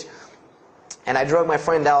the ditch. And I drug my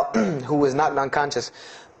friend out, who was knocked unconscious,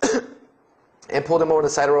 and pulled him over the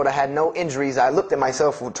side of the road. I had no injuries. I looked at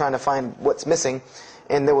myself trying to find what's missing,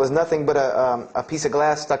 and there was nothing but a piece of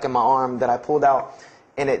glass stuck in my arm that I pulled out.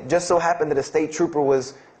 And it just so happened that a state trooper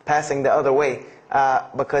was passing the other way,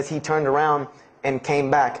 because he turned around and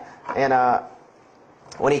came back. And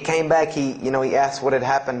when he came back, he asked what had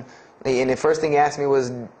happened. And the first thing he asked me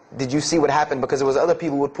was, did you see what happened? Because there was other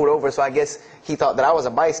people who would pull over, so I guess he thought that I was a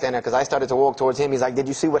bystander, because I started to walk towards him. He's like, did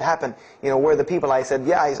you see what happened? You know, where are the people? I said,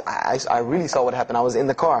 yeah, I really saw what happened. I was in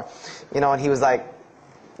the car. You know, and he was like,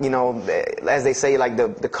 you know, as they say, like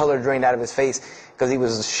the color drained out of his face, because he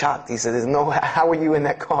was shocked. He said, how were you in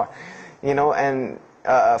that car? You know, and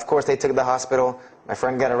of course they took to the hospital. My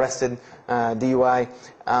friend got arrested, DUI.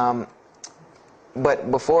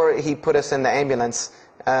 But before he put us in the ambulance,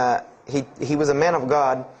 he was a man of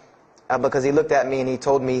God, because he looked at me and he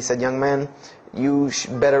told me, he said, young man, you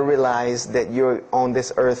better realize that you're on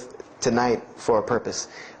this earth tonight for a purpose.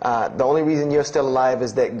 The only reason you're still alive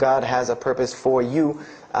is that God has a purpose for you.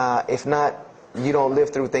 If not, you don't live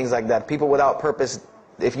through things like that. People without purpose,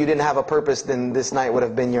 if you didn't have a purpose, then this night would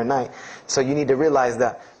have been your night. So you need to realize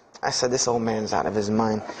that. I said, this old man's out of his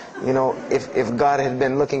mind. You know, if God had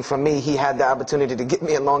been looking for me, he had the opportunity to get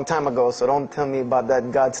me a long time ago. So don't tell me about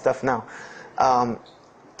that God stuff now.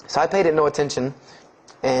 So I paid it no attention.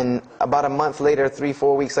 And about a month later,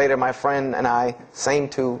 3-4 weeks later, my friend and I, same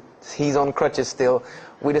two, he's on crutches still,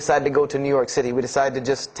 we decided to go to New York City. We decided to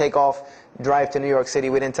just take off, drive to New York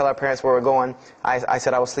City. We didn't tell our parents where we were going. I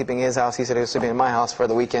said I was sleeping in his house. He said he was sleeping in my house for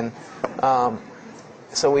the weekend.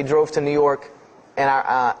 So we drove to New York.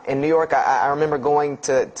 And in New York, I remember going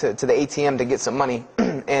to the ATM to get some money.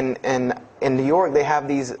 And in New York, they have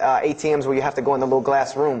these ATMs where you have to go in the little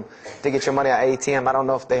glass room to get your money at ATM. I don't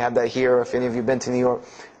know if they have that here or if any of you have been to New York.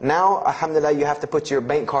 Now, alhamdulillah, you have to put your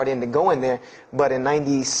bank card in to go in there. But in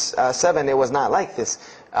 97, it was not like this.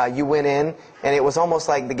 You went in, and it was almost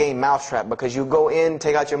like the game Mousetrap, because you go in,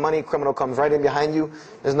 take out your money, criminal comes right in behind you.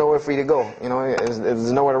 There's nowhere for you to go. You know,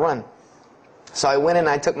 there's nowhere to run. So I went in,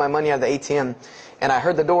 I took my money out of the ATM, and I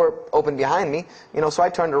heard the door open behind me. You know, so I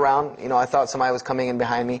turned around. You know, I thought somebody was coming in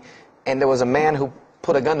behind me, and there was a man who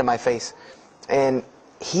put a gun to my face. And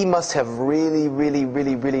he must have really, really,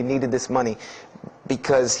 really, really needed this money,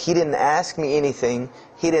 because he didn't ask me anything.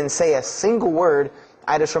 He didn't say a single word.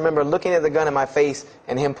 I just remember looking at the gun in my face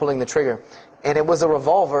and him pulling the trigger. And it was a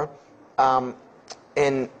revolver. And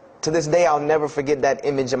to this day, I'll never forget that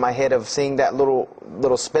image in my head of seeing that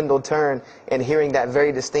little spindle turn and hearing that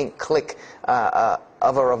very distinct click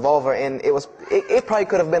of a revolver. And it probably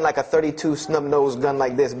could have been like a .32 snub-nosed gun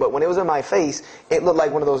like this, but when it was in my face, it looked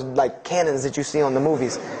like one of those like cannons that you see on the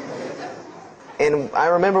movies. And I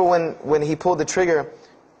remember when he pulled the trigger,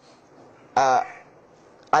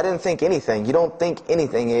 I didn't think anything. You don't think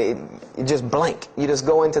anything. You just blank. You just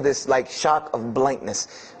go into this like shock of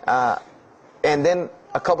blankness. And then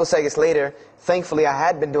a couple seconds later, thankfully I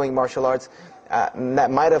had been doing martial arts.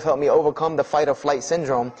 That might have helped me overcome the fight or flight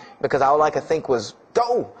syndrome, because all I could think was,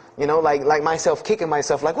 go! You know, like myself kicking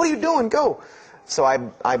myself, like, what are you doing? Go! So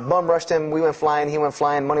I bum rushed him. We went flying, he went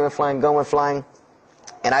flying, money went flying, gun went flying.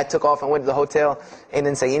 And I took off and went to the hotel and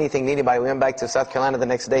didn't say anything to anybody. We went back to South Carolina the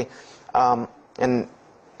next day. And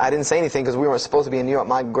I didn't say anything because we weren't supposed to be in New York.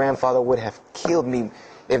 My grandfather would have killed me.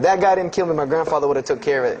 If that guy didn't kill me, my grandfather would have took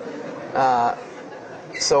care of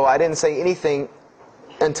it. So I didn't say anything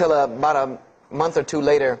until about a month or two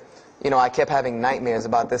later. You know, I kept having nightmares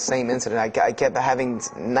about this same incident. I kept having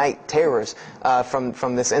night terrors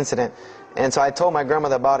from this incident. And so I told my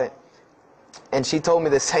grandmother about it. And she told me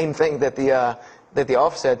the same thing that the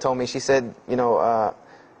officer had told me. She said, you know,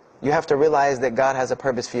 you have to realize that God has a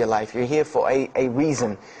purpose for your life. You're here for a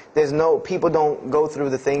reason. People don't go through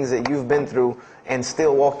the things that you've been through and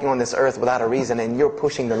still walking on this earth without a reason, and you're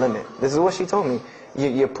pushing the limit. This is what she told me.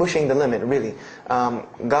 You're pushing the limit, really.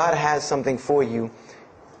 God has something for you,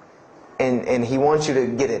 and He wants you to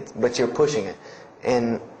get it, but you're pushing it.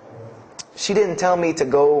 And she didn't tell me to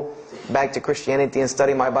go back to Christianity and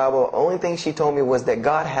study my Bible. The only thing she told me was that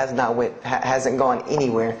God hasn't gone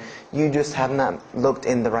anywhere. You just have not looked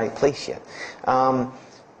in the right place yet.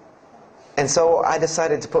 And so I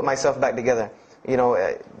decided to put myself back together. You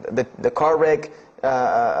know, the car wreck,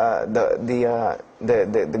 the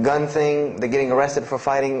gun thing, the getting arrested for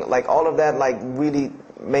fighting, like all of that, like really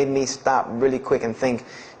made me stop really quick and think,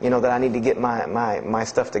 that I need to get my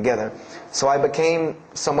stuff together. So I became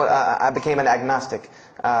an agnostic,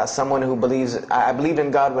 someone who I believed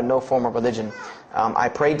in God with no form of religion. I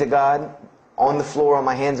prayed to God on the floor on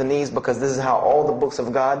my hands and knees, because this is how all the books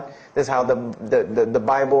of God, this is how the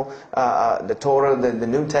Bible, the Torah, the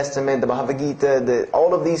New Testament, the Bhagavad Gita,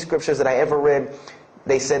 all of these scriptures that I ever read,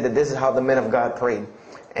 they said that this is how the men of God prayed.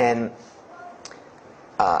 And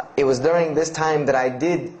it was during this time that I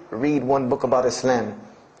did read one book about Islam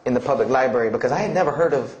in the public library, because I had never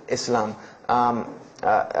heard of Islam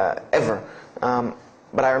ever.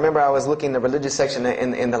 But I remember I was looking in the religious section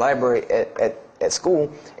in the library at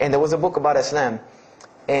school, and there was a book about Islam,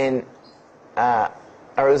 and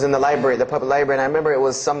or it was in the library, the public library, and I remember it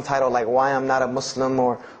was some title like "Why I'm Not a Muslim,"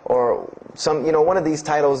 or some, one of these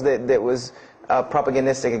titles that was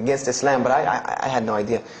propagandistic against Islam, but I had no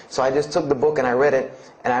idea. So I just took the book and I read it,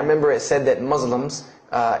 and I remember it said that Muslims,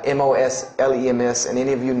 M-O-S-L-E-M-S, and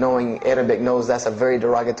any of you knowing Arabic knows that's a very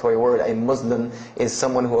derogatory word. A Muslim is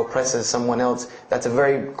someone who oppresses someone else. That's a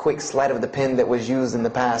very quick sleight of the pen that was used in the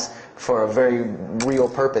past for a very real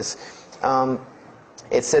purpose.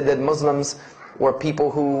 It said that Muslims were people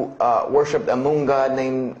who worshipped a moon god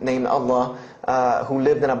named Allah, who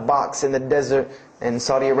lived in a box in the desert in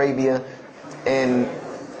Saudi Arabia, and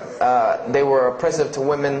they were oppressive to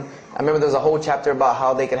women. I remember there was a whole chapter about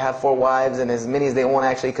how they could have 4 wives and as many as they want,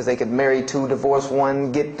 actually, because they could marry 2, divorce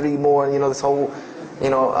 1, get 3 more. This whole,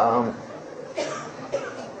 and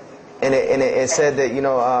it said that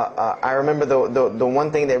I remember the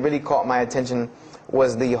one thing that really caught my attention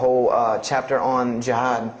was the whole chapter on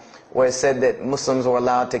jihad, where it said that Muslims were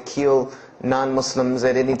allowed to kill non-Muslims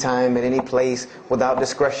at any time, at any place, without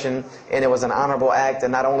discretion, and it was an honorable act,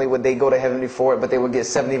 and not only would they go to heaven before it, but they would get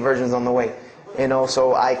 70 virgins on the way.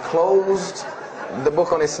 So I closed the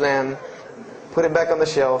book on Islam, put it back on the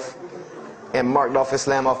shelf, and marked off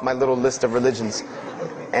Islam off my little list of religions,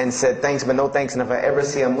 and said thanks but no thanks, and if I ever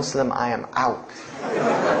see a Muslim, I am out.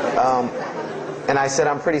 And I said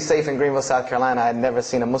I'm pretty safe in Greenville, South Carolina. I had never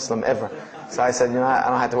seen a Muslim ever. So I said, I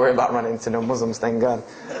don't have to worry about running into no Muslims, thank God.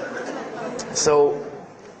 So,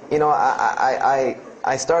 I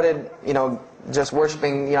started, just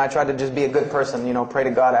worshiping. I tried to just be a good person, pray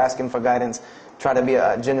to God, ask Him for guidance, try to be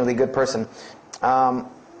a genuinely good person. And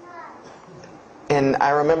I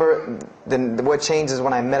remember what changed is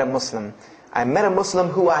when I met a Muslim. I met a Muslim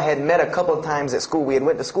who I had met a couple of times at school. We had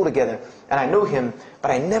went to school together, and I knew him,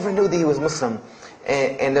 but I never knew that he was Muslim.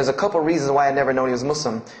 And there's a couple of reasons why I never known he was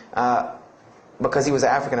Muslim. Because he was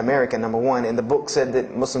African American, number one, and the book said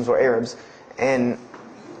that Muslims were Arabs. And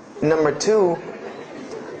number two,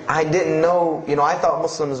 I didn't know, I thought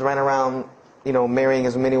Muslims ran around, marrying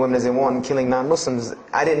as many women as they want and killing non-Muslims.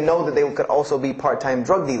 I didn't know that they could also be part-time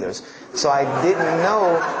drug dealers. So I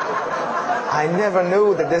never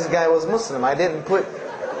knew that this guy was Muslim. I didn't put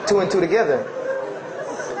 2 and 2 together.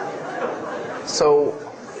 So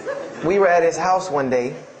we were at his house one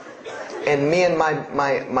day, and me and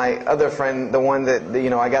my other friend, the one that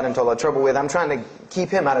I got into a lot of trouble with, I'm trying to keep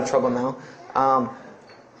him out of trouble now.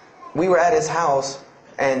 We were at his house,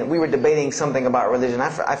 and we were debating something about religion.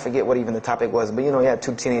 I forget what even the topic was, but you had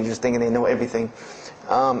 2 teenagers thinking they know everything.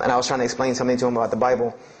 And I was trying to explain something to him about the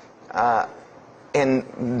Bible. And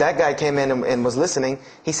that guy came in and was listening.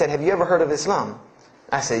 He said, "Have you ever heard of Islam?"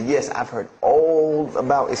 I said, "Yes, I've heard all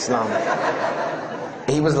about Islam."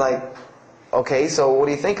 He was like, "Okay, so what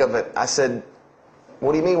do you think of it?" I said,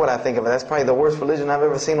 "What do you mean what I think of it? That's probably the worst religion I've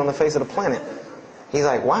ever seen on the face of the planet." He's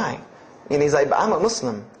like, "Why?" And he's like, "I'm a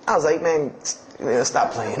Muslim." I was like, "Man,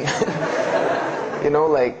 stop playing."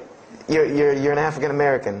 You're an African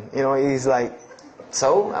American. He's like,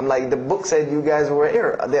 "So?" I'm like, "The book said you guys were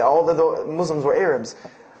Arab. All the Muslims were Arabs."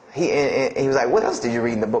 He was like, "What else did you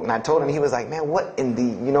read in the book?" And I told him. He was like, "Man, what in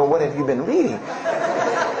the, what have you been reading?"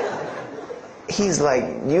 He's like,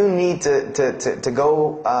 "You need to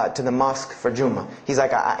go to the mosque for Jummah." He's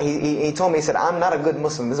like, he told me, he said, "I'm not a good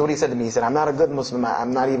Muslim." This is what he said to me. He said, "I'm not a good Muslim.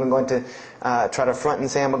 I'm not even going to try to front and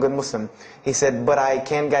say I'm a good Muslim." He said, "But I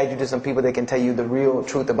can guide you to some people that can tell you the real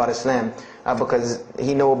truth about Islam," because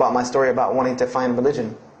he knew about my story about wanting to find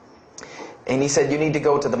religion. And he said, "You need to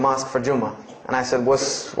go to the mosque for Jummah." And I said,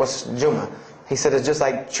 What's Jummah?" He said, "It's just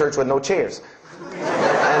like church with no chairs." And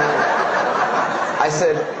I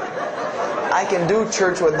said, "I can do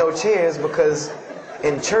church with no chairs because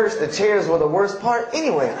in church the chairs were the worst part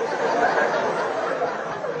anyway."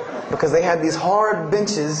 Because they had these hard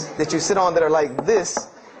benches that you sit on that are like this,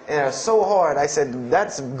 and they're so hard. I said,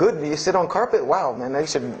 "That's good. You sit on carpet? Wow, man,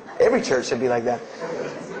 every church should be like that."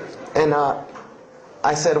 And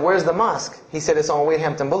I said, where's the mosque? He said, it's on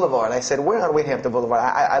Wadehampton Boulevard. I said, where on Wadehampton Boulevard?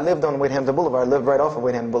 I lived on Wadehampton Boulevard. I lived right off of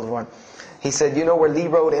Wadehampton Boulevard. He said, you know where Lee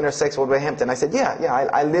Road intersects with Wadehampton? I said, yeah,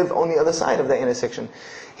 I live on the other side of that intersection.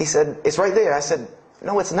 He said, it's right there. I said,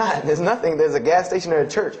 no, it's not. There's nothing. There's a gas station or a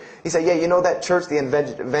church. He said, yeah, you know that church, the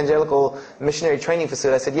Evangelical Missionary Training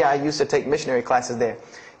Facility? I said, yeah, I used to take missionary classes there.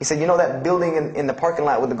 He said, you know that building in the parking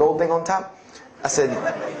lot with the gold thing on top? I said,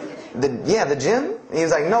 yeah, the gym? He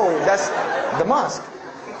was like, no, that's the mosque.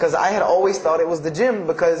 Because I had always thought it was the gym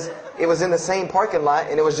because it was in the same parking lot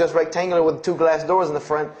and it was just rectangular with 2 glass doors in the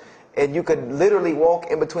front. And you could literally walk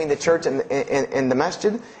in between the church and the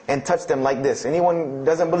masjid and touch them like this. Anyone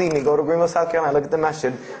doesn't believe me, go to Greenville, South Carolina, look at the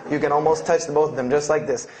masjid. You can almost touch both of them just like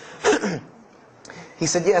this. He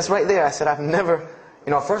said, yeah, it's right there. I said, I've never,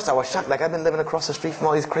 at first I was shocked. Like, I've been living across the street from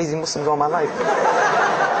all these crazy Muslims all my life.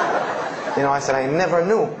 I said, I never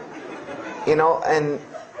knew. And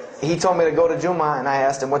he told me to go to Jummah, and I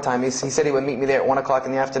asked him what time. He said he would meet me there at 1 o'clock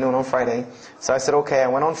in the afternoon on Friday. So I said, okay. I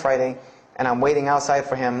went on Friday, and I'm waiting outside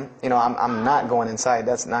for him. I'm not going inside.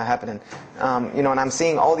 That's not happening. And I'm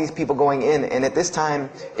seeing all these people going in. And at this time,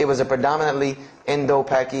 it was a predominantly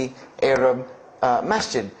Indo-Paki Arab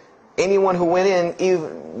masjid. Anyone who went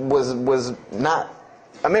in was not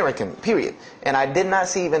American, period. And I did not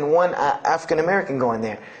see even one African-American going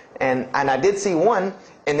there. And I did see one.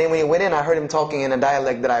 And then when he went in, I heard him talking in a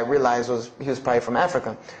dialect that I realized he was probably from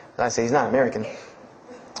Africa. And I said, he's not American.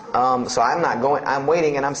 So I'm not going. I'm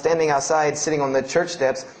waiting, and I'm standing outside, sitting on the church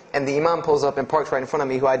steps, and the imam pulls up and parks right in front of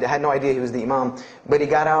me, who I had no idea he was the imam. But he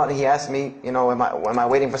got out, and he asked me, am I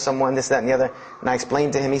waiting for someone, this, that, and the other? And I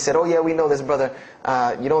explained to him. He said, oh, yeah, we know this brother.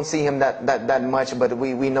 You don't see him that much, but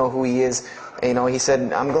we know who he is. He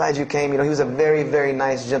said, I'm glad you came. He was a very, very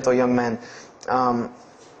nice, gentle young man.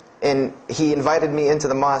 And he invited me into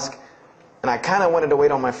the mosque, and I kind of wanted to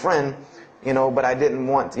wait on my friend, but I didn't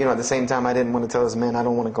want, at the same time I didn't want to tell this man I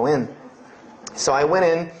don't want to go in. So I went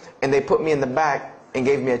in, and they put me in the back and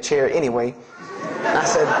gave me a chair anyway. And I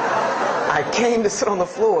said, I came to sit on the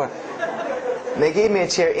floor. And they gave me a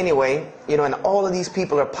chair anyway, and all of these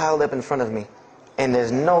people are piled up in front of me. And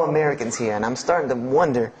there's no Americans here, and I'm starting to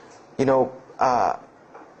wonder,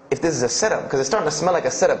 if this is a setup, because it's starting to smell like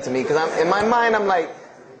a setup to me, because in my mind I'm like,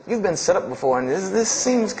 you've been set up before, and this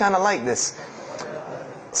seems kind of like this.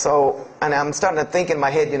 So, and I'm starting to think in my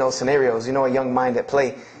head, scenarios, a young mind at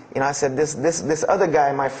play. I said, this other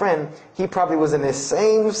guy, my friend, he probably was in the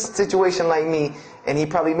same situation like me, and he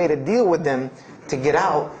probably made a deal with them to get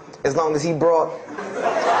out as long as he brought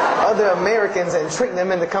other Americans and tricked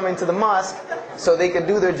them into coming to the mosque so they could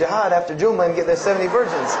do their jihad after Jummah and get their 70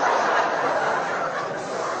 virgins.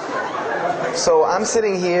 So I'm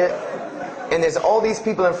sitting here, and there's all these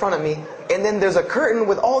people in front of me, and then there's a curtain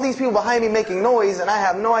with all these people behind me making noise, and I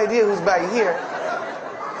have no idea who's back here.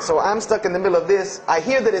 So I'm stuck in the middle of this. I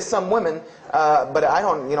hear that it's some women, but I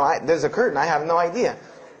don't, there's a curtain. I have no idea.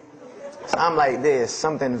 So I'm like, there's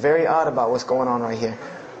something very odd about what's going on right here.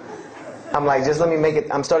 I'm like, just let me make it.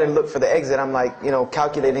 I'm starting to look for the exit. I'm like,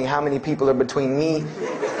 calculating how many people are between me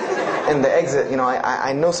and the exit.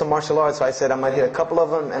 I know some martial arts, so I said I might hit a couple of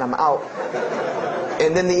them, and I'm out.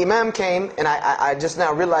 And then the imam came, and I just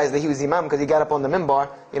now realized that he was the imam because he got up on the minbar,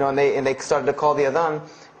 and they started to call the adhan.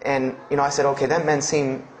 And, I said, okay, that man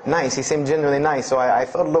seemed nice. He seemed genuinely nice. So I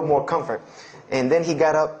felt a little more comfort. And then he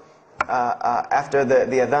got up after the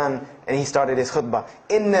adhan, and he started his khutbah.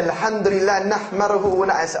 Inna alhamdulillah nahmaruhu wa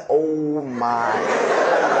I said, oh my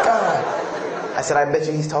God. I said, I bet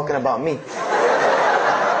you he's talking about me.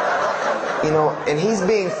 And he's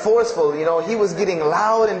being forceful. He was getting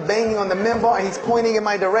loud and banging on the minbar, and he's pointing in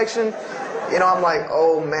my direction. I'm like,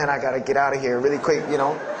 oh man, I gotta get out of here really quick,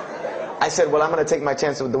 I said, well, I'm going to take my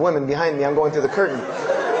chances with the women behind me. I'm going through the curtain.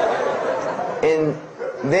 And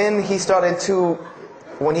then he started to,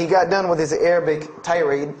 when he got done with his Arabic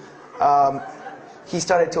tirade, he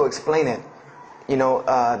started to explain it.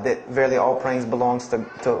 That verily all praise belongs to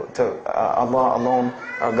Allah alone,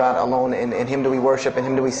 or God alone. In Him do we worship, in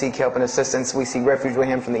Him do we seek help and assistance. We seek refuge with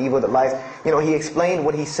Him from the evil that lies. He explained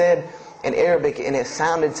what he said in Arabic, and it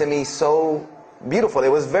sounded to me so beautiful.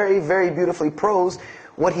 It was very, very beautifully prosed,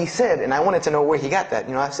 what he said, and I wanted to know where he got that.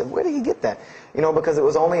 I said, where did he get that? Because it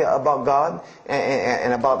was only about God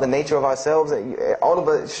and about the nature of ourselves. All of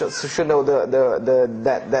us should know that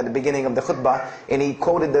the beginning of the khutbah, and he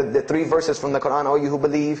quoted the 3 verses from the Quran. O you who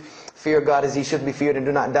believe, fear God as He should be feared and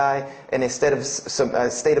do not die. And instead of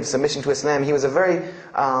a state of submission to Islam, he was a very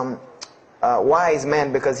wise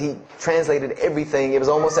man because he translated everything. It was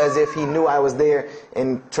almost as if he knew I was there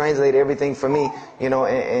and translated everything for me.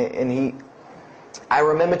 And he. I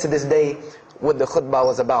remember to this day what the khutbah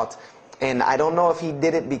was about. And I don't know if he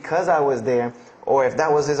did it because I was there, or if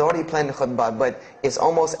that was his already planned khutbah, but it's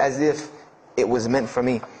almost as if it was meant for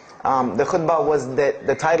me. The khutbah was that,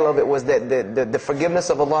 the title of it was that the forgiveness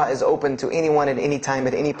of Allah is open to anyone at any time,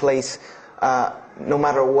 at any place, no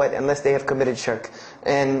matter what, unless they have committed shirk.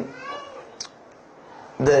 And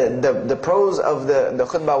the prose of the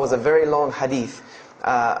khutbah was a very long hadith.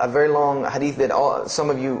 A very long hadith that some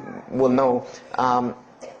of you will know.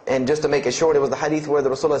 And just to make it short, it was the hadith where the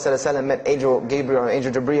Rasulullah ﷺ met Angel Gabriel or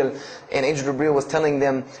Angel Jibreel, and Angel Jibreel was telling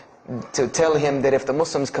them to tell him that if the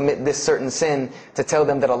Muslims commit this certain sin, to tell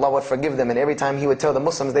them that Allah would forgive them. And every time he would tell the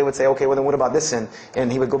Muslims, they would say, okay, well then what about this sin?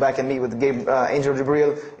 And he would go back and meet with Angel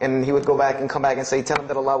Jibreel, and he would go back and come back and say, tell them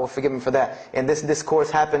that Allah will forgive him for that. And this discourse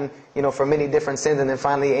happened, for many different sins. And then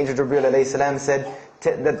finally Angel Jibreel alayhi salam said,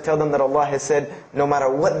 tell them that Allah has said, no matter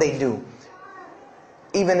what they do,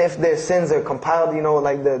 even if their sins are compiled,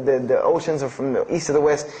 like the oceans are from the east to the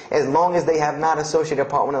west, as long as they have not associated a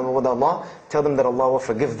partner with Allah, tell them that Allah will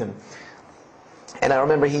forgive them. And I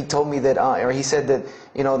remember he told me that, or he said that,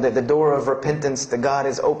 that the door of repentance to God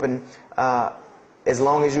is open as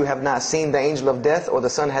long as you have not seen the angel of death or the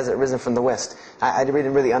sun hasn't risen from the west. I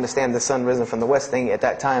didn't really understand the sun risen from the west thing at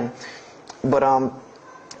that time. But,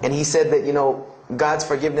 and he said that, God's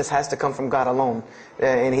forgiveness has to come from God alone.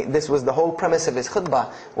 And this was the whole premise of his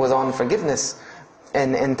khutbah, was on forgiveness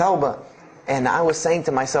and tawbah. And I was saying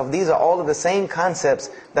to myself, these are all of the same concepts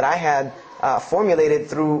that I had formulated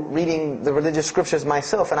through reading the religious scriptures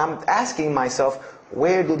myself. And I'm asking myself,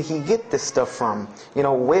 where did he get this stuff from?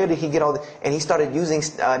 Where did he get all this? And he started using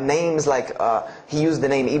names like, he used the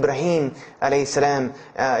name Ibrahim alayhi salam,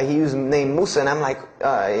 he used the name Musa, and I'm like,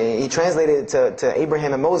 he translated it to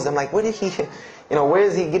Abraham and Moses. I'm like, where did he, where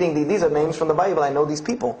is he getting these? These are names from the Bible, I know these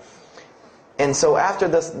people. And so after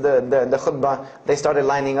the khutbah, they started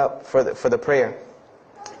lining up for the prayer.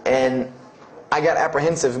 And I got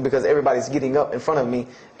apprehensive because everybody's getting up in front of me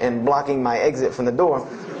and blocking my exit from the door.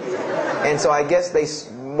 And so I guess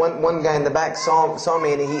one guy in the back saw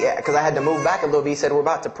me, and because I had to move back a little bit, he said, we're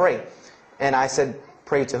about to pray. And I said,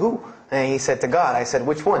 pray to who? And he said, to God. I said,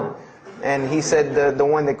 which one? And he said, the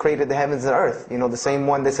one that created the heavens and earth. The same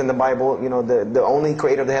one that's in the Bible, the only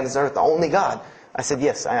creator of the heavens and earth, the only God. I said,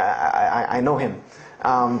 yes, I know him.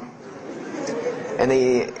 And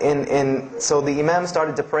so the Imam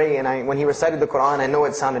started to pray, and when he recited the Quran, I know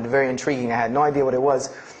it sounded very intriguing. I had no idea what it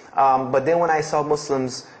was. But then when I saw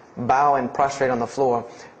Muslims bow and prostrate on the floor,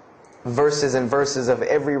 verses and verses of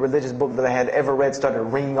every religious book that I had ever read started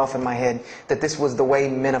ringing off in my head, that this was the way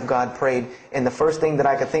men of God prayed. And the first thing that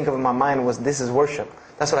I could think of in my mind was, this is worship.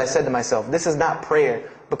 That's what I said to myself. This is not prayer,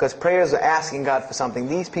 because prayers are asking God for something.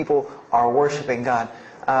 These people are worshiping God.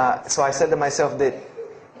 So I said to myself that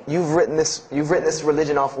you've written this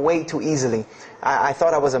religion off way too easily. I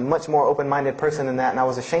thought I was a much more open-minded person than that, and I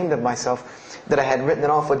was ashamed of myself that I had written it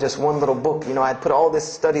off with just one little book. I had put all these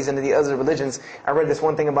studies into the other religions. I read this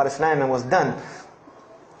one thing about Islam and was done.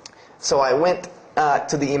 So I went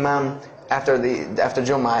to the Imam after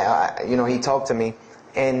Jummah. He talked to me,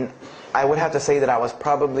 and I would have to say that I was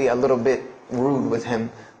probably a little bit rude with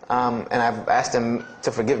him. And I've asked him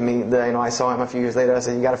to forgive me. I saw him a few years later. I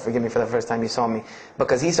said, you got to forgive me for the first time you saw me.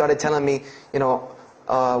 Because he started telling me,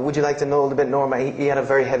 would you like to know a little bit more about... He had a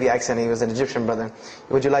very heavy accent. He was an Egyptian brother.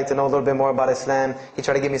 Would you like to know a little bit more about Islam? He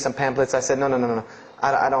tried to give me some pamphlets. I said, no.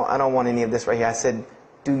 I don't want any of this right here. I said,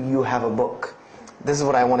 do you have a book? This is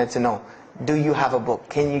what I wanted to know. Do you have a book?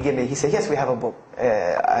 Can you give me... He said, yes, we have a book.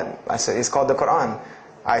 I said, it's called the Quran.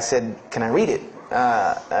 I said, can I read it?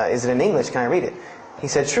 Is it in English? Can I read it? He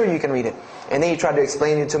said, sure, you can read it. And then he tried to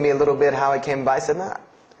explain it to me a little bit, how it came by. I said, nah,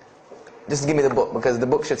 just give me the book, because the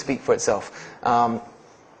book should speak for itself.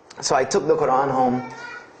 So I took the Quran home,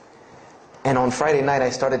 and on Friday night I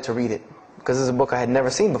started to read it, because this is a book I had never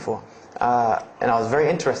seen before. And I was very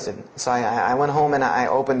interested. So I went home and I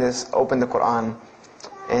opened the Quran,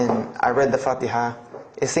 and I read the Fatiha.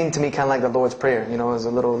 It seemed to me kind of like the Lord's Prayer. It was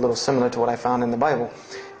a little similar to what I found in the Bible.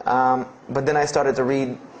 But then I started to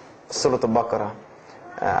read Surah Al-Baqarah.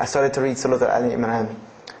 I started to read Surah Al-Imran.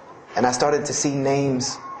 And I started to see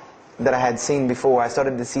names that I had seen before. I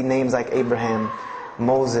started to see names like Abraham,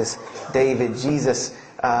 Moses, David, Jesus,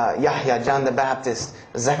 Yahya, John the Baptist,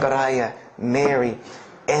 Zechariah, Mary.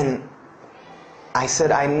 And I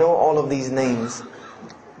said, I know all of these names,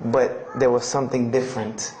 but there was something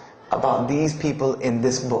different about these people in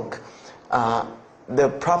this book. The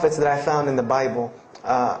prophets that I found in the Bible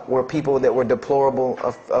were people that were deplorable,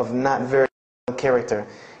 of not very good character.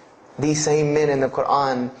 These same men in the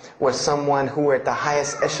Quran were someone who were at the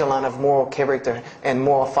highest echelon of moral character and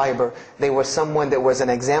moral fiber. They were someone that was an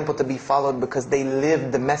example to be followed because they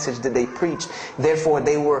lived the message that they preached. Therefore,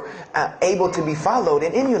 they were able to be followed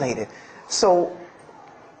and emulated. So,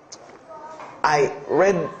 I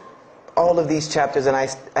read all of these chapters and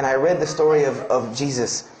I read the story of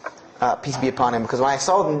Jesus, peace be upon him. Because when I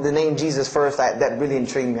saw the name Jesus first, that really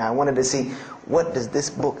intrigued me. I wanted to see, what does this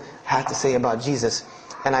book have to say about Jesus?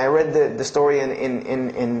 And I read the story in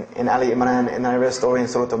Ali Imran, and I read the story in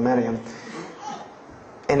Surah Al-Maryam.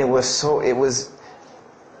 And it was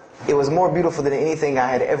more beautiful than anything I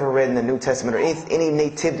had ever read in the New Testament, or any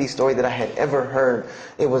nativity story that I had ever heard.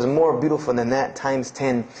 It was more beautiful than that, times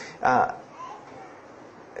 10. I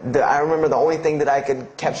remember the only thing that I could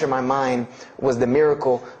capture in my mind was the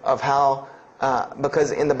miracle of how,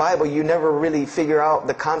 because in the Bible you never really figure out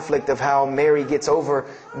the conflict of how Mary gets over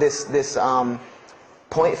this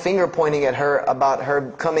finger pointing at her about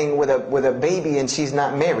her coming with a baby and she's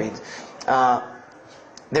not married.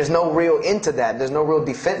 There's no real end to that. There's no real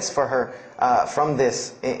defense for her from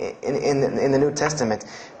this in the New Testament.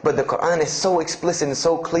 But the Quran is so explicit and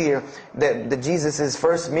so clear that Jesus'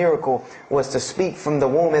 first miracle was to speak from the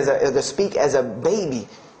womb, to speak as a baby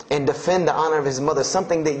and defend the honor of his mother.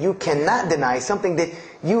 Something that you cannot deny. Something that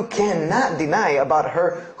you cannot deny about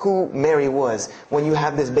her, who Mary was, when you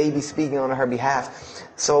have this baby speaking on her behalf.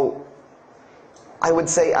 So, I would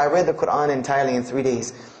say I read the Quran entirely in 3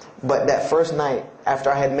 days. But that first night, after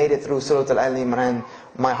I had made it through Surah Al-Imran,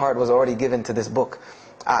 my heart was already given to this book.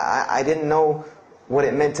 I didn't know what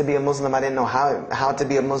it meant to be a Muslim. I didn't know how to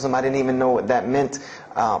be a Muslim. I didn't even know what that meant.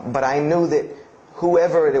 But I knew that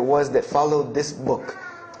whoever it was that followed this book,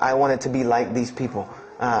 I wanted to be like these people.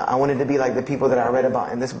 I wanted to be like the people that I read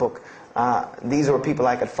about in this book. These were people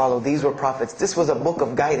I could follow. These were prophets. This was a book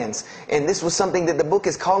of guidance. And this was something that the book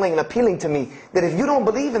is calling and appealing to me. That if you don't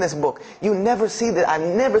believe in this book, you never see that. I've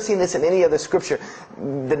never seen this in any other scripture.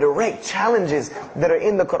 The direct challenges that are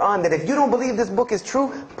in the Quran, that if you don't believe this book is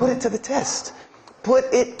true, put it to the test.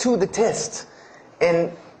 Put it to the test.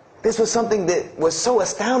 And this was something that was so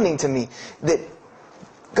astounding to me, that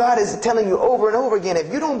God is telling you over and over again,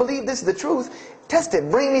 if you don't believe this is the truth, test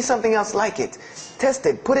it. Bring me something else like it. Test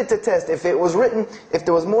it. Put it to test. If it was written, if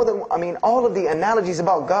there was more than, all of the analogies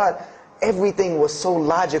about God, everything was so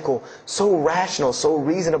logical, so rational, so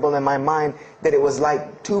reasonable in my mind that it was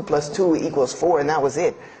like 2 + 2 = 4, and that was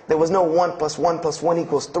it. There was no 1 + 1 + 1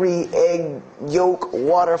 = 3, egg, yolk,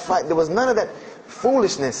 water, fight. There was none of that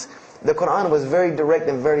foolishness. The Quran was very direct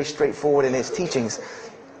and very straightforward in its teachings.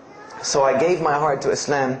 So I gave my heart to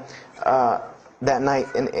Islam that night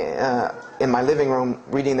in my living room,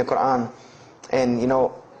 reading the Quran,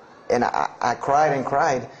 and I cried and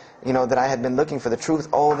cried, that I had been looking for the truth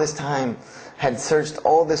all this time, had searched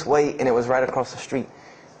all this way, and it was right across the street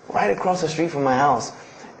from my house.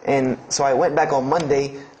 And so I went back on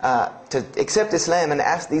Monday to accept Islam and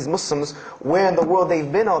ask these Muslims where in the world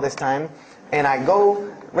they've been all this time. And I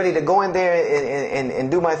go ready to go in there and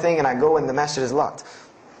do my thing, and I go and the masjid is locked.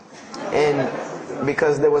 And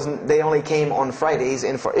because they only came on Fridays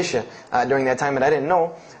in for Isha during that time, and I didn't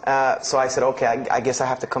know. So I said, okay, I guess I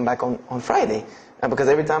have to come back on Friday, because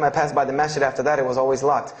every time I passed by the masjid after that, it was always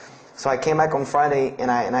locked. So I came back on Friday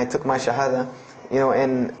and I took my shahada,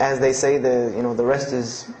 and as they say, the rest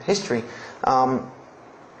is history.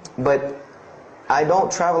 But I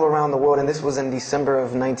don't travel around the world, and this was in December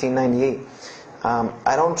of 1998.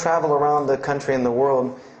 I don't travel around the country and the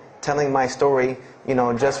world telling my story,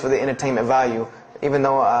 just for the entertainment value. Even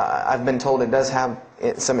though I've been told it does have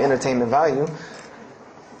some entertainment value,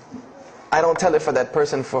 I don't tell it for that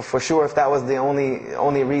person for sure. If that was the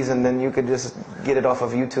only reason, then you could just get it off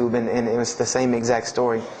of YouTube and it was the same exact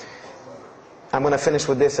story. I'm going to finish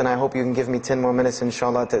with this, and I hope you can give me 10 more minutes,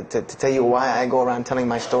 inshallah, to tell you why I go around telling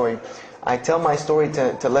my story. I tell my story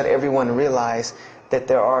to let everyone realize that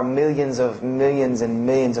there are millions and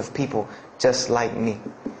millions of people just like me.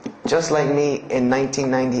 Just like me in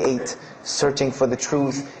 1998, searching for the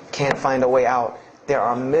truth, can't find a way out. There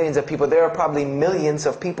are millions of people. There are probably millions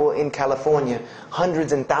of people in California,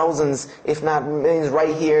 hundreds and thousands, if not millions,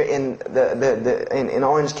 right here in in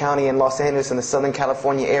Orange County and Los Angeles in the Southern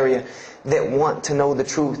California area, that want to know the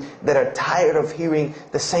truth, that are tired of hearing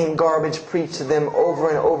the same garbage preached to them over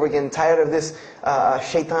and over again, tired of this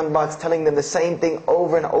shaitan box telling them the same thing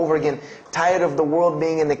over and over again, tired of the world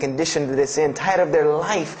being in the condition that it's in, tired of their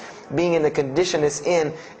life being in the condition it's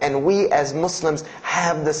in. And we as Muslims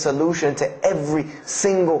have the solution to every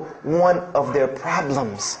single one of their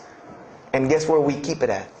problems. And guess where we keep it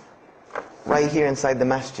at? Right here inside the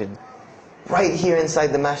masjid. Right here inside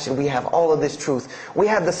the masjid, we have all of this truth. We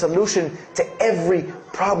have the solution to every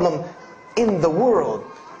problem in the world.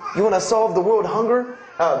 You want to solve the world hunger?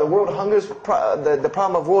 The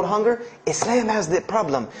problem of world hunger? Islam has the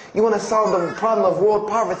problem. You want to solve the problem of world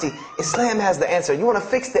poverty? Islam has the answer. You want to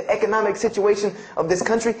fix the economic situation of this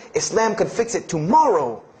country? Islam could fix it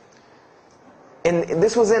tomorrow. And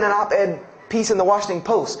this was in an op-ed piece in the Washington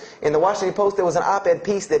Post. In the Washington Post, there was an op-ed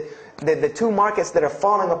piece that the two markets that are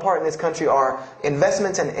falling apart in this country are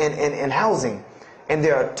investments and housing. And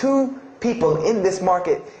there are two people in this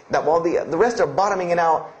market that while the rest are bottoming it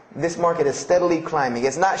out, this market is steadily climbing.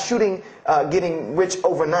 It's not getting rich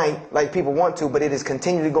overnight like people want to, but it is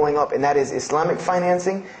continually going up, and that is Islamic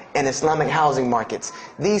financing and Islamic housing markets.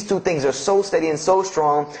 These two things are so steady and so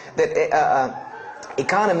strong that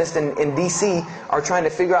economists in DC are trying to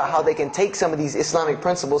figure out how they can take some of these Islamic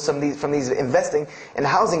principles, from these investing and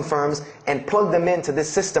housing firms, and plug them into this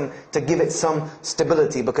system to give it some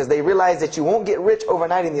stability, because they realize that you won't get rich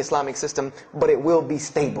overnight in the Islamic system, but it will be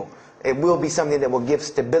stable. It will be something that will give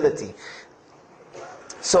stability.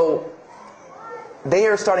 So they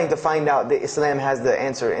are starting to find out that Islam has the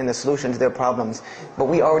answer and the solution to their problems. But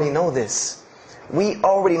we already know this. We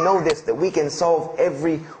already know this, that we can solve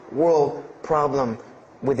every world problem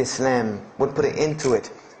with Islam. We'll put it into it.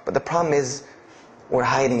 But the problem is, we're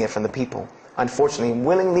hiding it from the people. Unfortunately,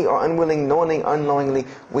 willingly or unwilling, knowingly, unknowingly,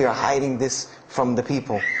 we are hiding this from the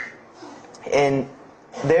people. And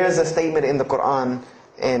there's a statement in the Quran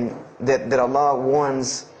and that Allah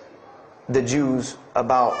warns the Jews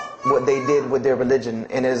about what they did with their religion.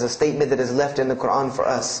 And it is a statement that is left in the Quran for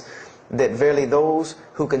us, that verily those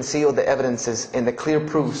who conceal the evidences and the clear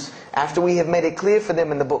proofs, after we have made it clear for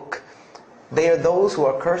them in the book, they are those who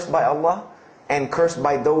are cursed by Allah and cursed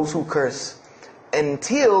by those who curse,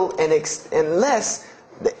 unless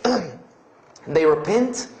they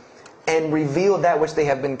repent and reveal that which they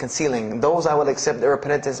have been concealing. Those I will accept their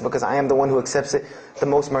repentance, because I am the one who accepts it, the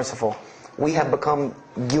most merciful. We have become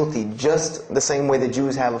guilty just the same way the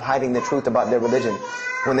Jews have of hiding the truth about their religion.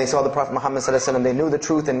 When they saw the Prophet Muhammad ﷺ, they knew the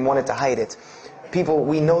truth and wanted to hide it. People,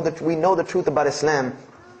 we know the truth about Islam,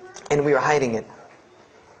 and we are hiding it.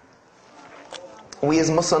 We as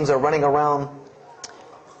Muslims are running around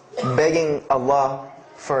begging Allah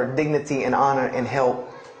for dignity and honor and help,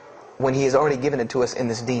 when He has already given it to us in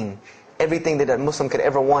this deen. Everything that a Muslim could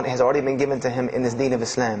ever want has already been given to him in this deen of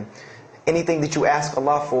Islam. Anything that you ask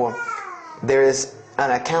Allah for, there is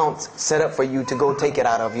an account set up for you to go take it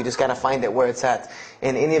out of. You just got to find it where it's at.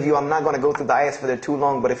 And any of you, I'm not going to go through the ayahs for they're too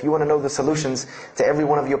long, but if you want to know the solutions to every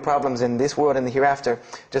one of your problems in this world and the hereafter,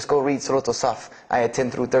 just go read Surah Al-Saf, ayah 10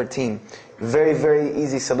 through 13. Very, very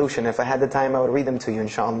easy solution. If I had the time, I would read them to you,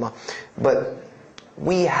 inshallah. But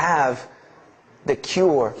we have the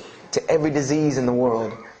cure to every disease in the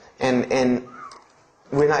world, and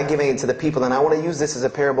we're not giving it to the people. And I want to use this as a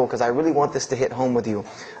parable, because I really want this to hit home with you.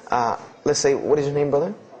 Let's say, what is your name,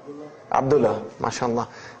 brother? Abdullah, mashallah.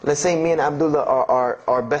 Let's say me and Abdullah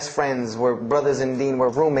are best friends, we're brothers in deen, we're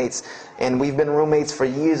roommates, and we've been roommates for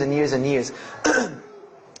years and years and years.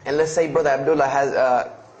 And let's say brother Abdullah has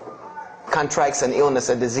contracts an illness,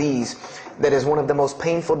 a disease that is one of the most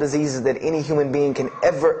painful diseases that any human being can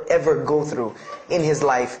ever go through in his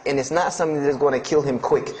life, and it's not something that is going to kill him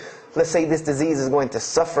quick. Let's say this disease is going to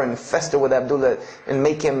suffer and fester with Abdullah and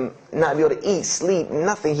make him not be able to eat, sleep,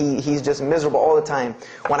 nothing. He's just miserable all the time.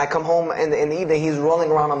 When I come home in the evening, he's rolling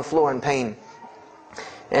around on the floor in pain.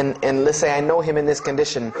 And let's say I know him in this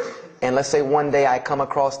condition, and let's say one day I come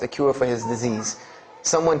across the cure for his disease.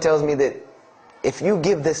 Someone tells me that if you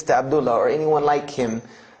give this to Abdullah or anyone like him,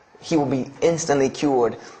 he will be instantly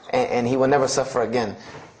cured and he will never suffer again.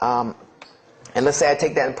 And let's say I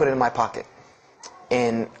take that and put it in my pocket,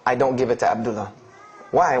 and I don't give it to Abdullah.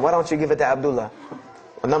 Why? Why don't you give it to Abdullah?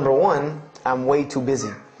 Well, number one, I'm way too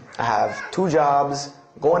busy. I have 2 jobs,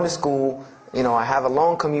 going to school, I have a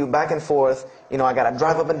long commute back and forth, I got to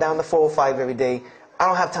drive up and down the 405 every day. I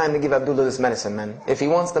don't have time to give Abdullah this medicine, man. If he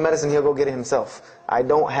wants the medicine, he'll go get it himself. I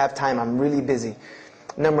don't have time, I'm really busy.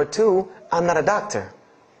 Number 2, I'm not a doctor.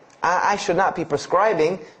 I should not be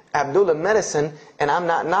prescribing Abdullah medicine, and I'm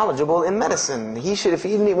not knowledgeable in medicine. He should, if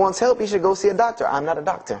he wants help, he should go see a doctor. I'm not a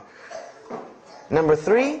doctor. Number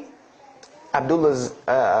 3, Abdullah's,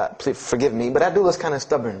 please forgive me, but Abdullah's kind of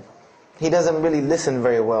stubborn. He doesn't really listen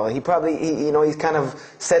very well. He probably, he's kind of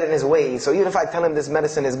set in his ways. So even if I tell him this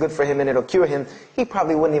medicine is good for him and it'll cure him, he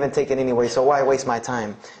probably wouldn't even take it anyway. So why waste my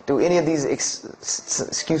time? Do any of these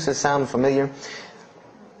excuses sound familiar?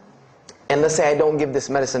 And let's say I don't give this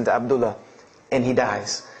medicine to Abdullah and he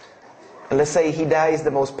dies. And let's say he dies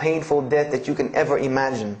the most painful death that you can ever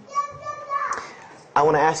imagine. I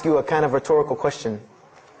want to ask you a kind of rhetorical question.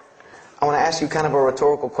 I want to ask you kind of a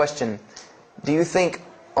rhetorical question. Do you think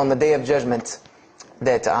on the Day of Judgment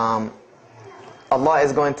that Allah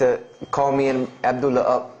is going to call me and Abdullah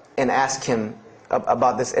up and ask him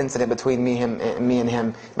about this incident between me and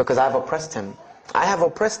him because I've oppressed him? I have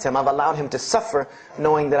oppressed him. I've allowed him to suffer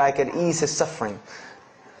knowing that I could ease his suffering.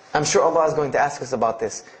 I'm sure Allah is going to ask us about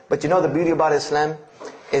this. But you know the beauty about Islam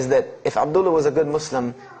is that if Abdullah was a good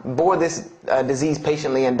Muslim, bore this disease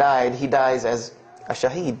patiently and died, he dies as a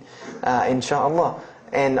shaheed, inshaAllah.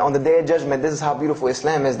 And on the Day of Judgment, this is how beautiful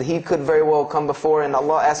Islam is, that he could very well come before and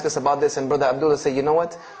Allah ask us about this and Brother Abdullah say, you know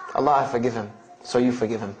what? Allah, I forgive him. So you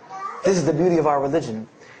forgive him. This is the beauty of our religion.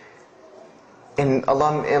 And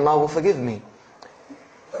Allah will forgive me.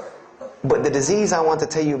 But the disease I want to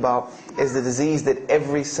tell you about is the disease that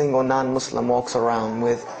every single non-Muslim walks around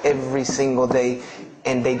with every single day,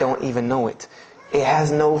 and they don't even know it. It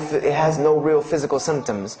has no real physical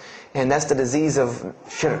symptoms, and that's the disease of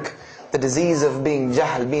shirk, the disease of being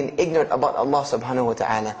jahl, being ignorant about Allah subhanahu wa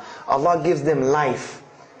ta'ala. Allah gives them life,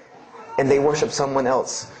 and they worship someone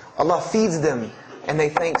else. Allah feeds them, and they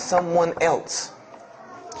thank someone else.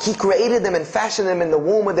 He created them and fashioned them in the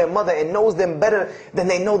womb of their mother and knows them better than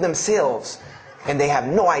they know themselves. And they have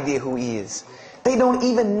no idea who He is. They don't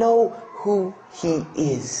even know who He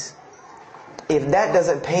is. If that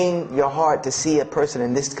doesn't pain your heart to see a person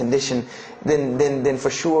in this condition, then for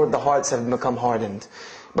sure the hearts have become hardened.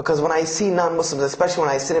 Because when I see non-Muslims, especially when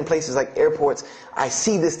I sit in places like airports, I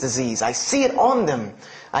see this disease. I see it on them.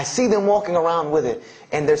 I see them walking around with it.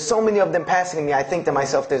 And there's so many of them passing me, I think to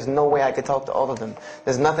myself, there's no way I could talk to all of them.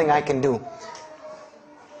 There's nothing I can do.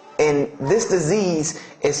 And this disease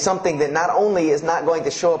is something that not only is not going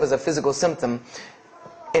to show up as a physical symptom,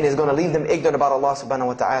 and is going to leave them ignorant about Allah subhanahu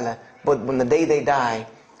wa ta'ala, but when the day they die,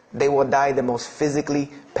 they will die the most physically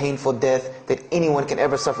painful death that anyone can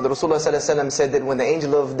ever suffer. The Rasulullah said that when the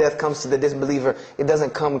angel of death comes to the disbeliever, it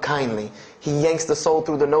doesn't come kindly. He yanks the soul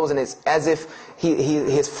through the nose and it's as if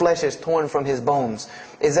his flesh is torn from his bones.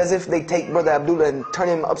 It's as if they take Brother Abdullah and turn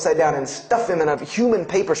him upside down and stuff him in a human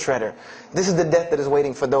paper shredder. This is the death that is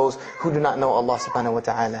waiting for those who do not know Allah subhanahu wa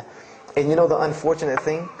ta'ala. And you know the unfortunate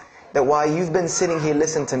thing? That while you've been sitting here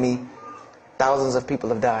listening to me, thousands of people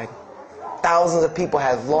have died. Thousands of people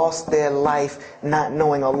have lost their life not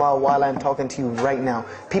knowing Allah while I'm talking to you right now.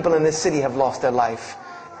 People in this city have lost their life.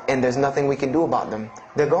 And there's nothing we can do about them.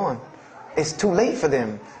 They're gone. It's too late for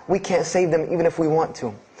them. We can't save them even if we want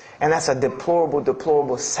to. And that's a deplorable,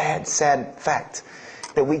 deplorable, sad, sad fact.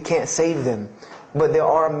 That we can't save them. But there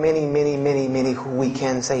are many, many, many, many who we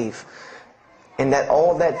can save. And that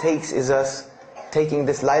all that takes is us taking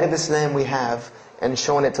this light of Islam we have and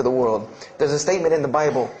showing it to the world. There's a statement in the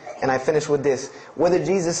Bible, and I finish with this. Whether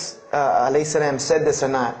Jesus ﷺ said this or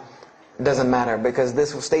not, doesn't matter, because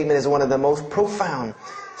this statement is one of the most profound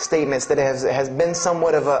statements that has been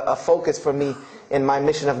somewhat of a focus for me in my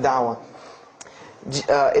mission of da'wah.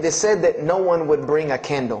 It is said that no one would bring a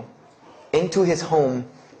candle into his home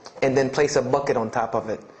and then place a bucket on top of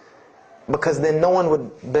it, because then no one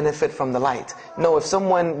would benefit from the light. No, if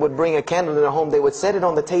someone would bring a candle in their home, they would set it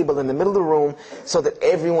on the table in the middle of the room so that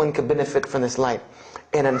everyone could benefit from this light.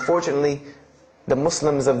 And unfortunately, the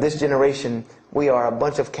Muslims of this generation, we are a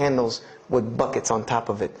bunch of candles with buckets on top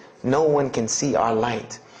of it. No one can see our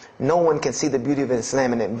light. No one can see the beauty of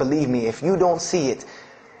Islam. And believe me, if you don't see it,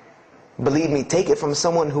 believe me, take it from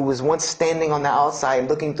someone who was once standing on the outside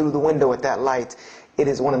looking through the window at that light. It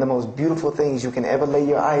is one of the most beautiful things you can ever lay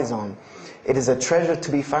your eyes on. It is a treasure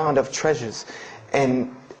to be found of treasures.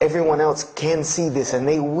 And everyone else can see this, and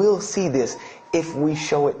they will see this if we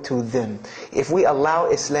show it to them. If we allow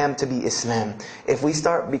Islam to be Islam. If we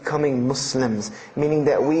start becoming Muslims, meaning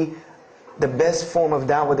that the best form of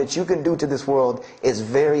da'wah that you can do to this world is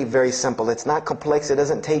very, very simple. It's not complex. It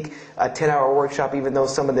doesn't take a 10-hour workshop, even though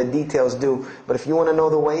some of the details do. But if you want to know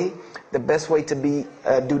the way, the best way to do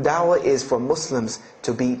da'wah is for Muslims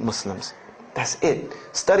to be Muslims. That's it.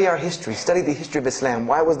 Study our history. Study the history of Islam.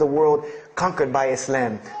 Why was the world conquered by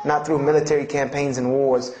Islam? Not through military campaigns and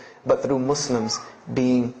wars, but through Muslims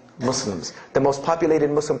being Muslims. The most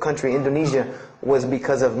populated Muslim country, Indonesia, was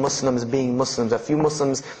because of Muslims being Muslims. A few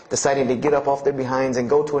Muslims deciding to get up off their behinds and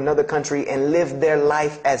go to another country and live their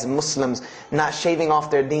life as Muslims, not shaving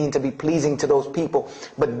off their deen to be pleasing to those people,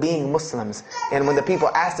 but being Muslims. And when the people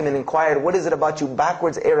asked them and inquired, what is it about you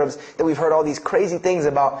backwards Arabs that we've heard all these crazy things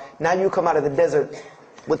about? Now you come out of the desert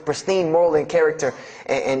with pristine moral and character,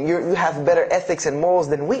 and you have better ethics and morals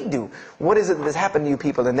than we do. What is it that has happened to you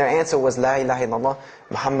people? And their answer was, La ilaha illallah,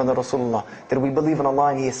 Muhammad Rasulullah. That we believe in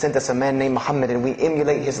Allah and He has sent us a man named Muhammad, and we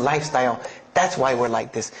emulate his lifestyle That's why we're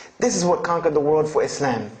like this. This is what conquered the world for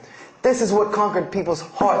Islam. This is what conquered people's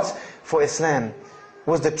hearts for Islam.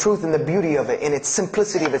 Was the truth and the beauty of it and its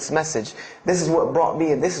simplicity of its message. This is what brought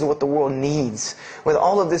me, and this is what the world needs. With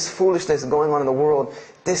all of this foolishness going on in the world,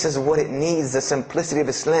 this is what it needs, the simplicity of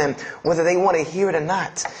Islam, whether they want to hear it or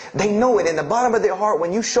not. They know it in the bottom of their heart.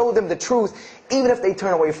 When you show them the truth, even if they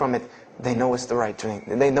turn away from it, they know it's the right thing.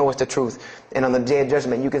 They know it's the truth. And on the day of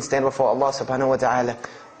judgment, you can stand before Allah subhanahu wa ta'ala,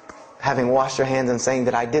 having washed your hands and saying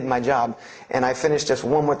that I did my job. And I finished just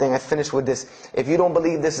one more thing. I finished with this. If you don't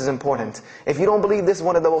believe this is important, if you don't believe this is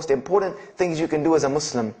one of the most important things you can do as a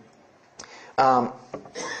Muslim,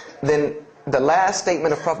 then the last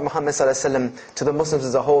statement of Prophet Muhammad ﷺ to the Muslims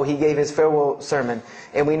as a whole, he gave his farewell sermon.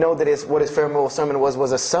 And we know that what his farewell sermon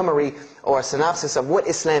was a summary or a synopsis of what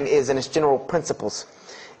Islam is and its general principles.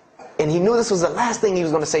 And he knew this was the last thing he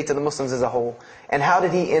was going to say to the Muslims as a whole. And how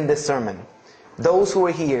did he end this sermon? Those who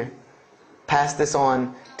are here, pass this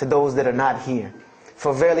on to those that are not here.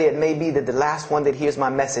 For verily it may be that the last one that hears my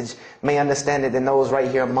message may understand it than those right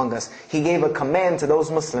here among us. He gave a command to those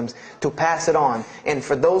Muslims to pass it on, and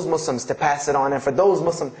for those Muslims to pass it on, and for those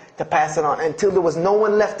Muslims to pass it on, until there was no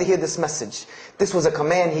one left to hear this message. This was a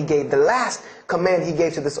command he gave, the last command he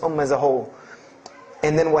gave to this ummah as a whole.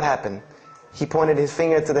 And then what happened? He pointed his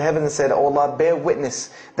finger to the heavens and said, "O Allah, bear witness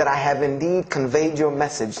that I have indeed conveyed your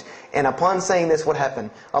message." And upon saying this, what happened?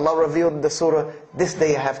 Allah revealed the surah, "This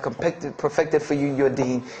day I have perfected for you your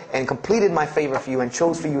deen, and completed my favor for you, and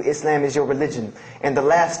chose for you Islam as your religion." And the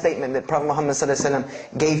last statement that Prophet Muhammad ﷺ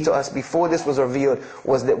gave to us before this was revealed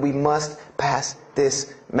was that we must pass this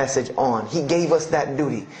message on. He gave us that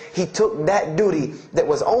duty. He took that duty that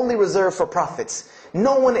was only reserved for prophets.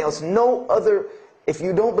 No one else, no other. If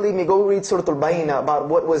you don't believe me, go read Surah Al-Bayna about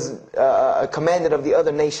what was commanded of the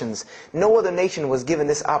other nations. No other nation was given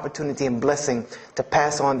this opportunity and blessing to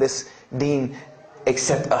pass on this deen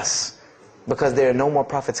except us. Because there are no more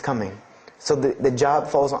prophets coming. So the job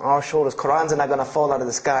falls on our shoulders. Qurans are not going to fall out of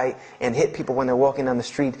the sky and hit people when they're walking down the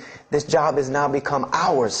street. This job has now become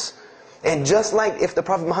ours. And just like if the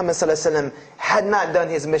Prophet Muhammad ﷺ had not done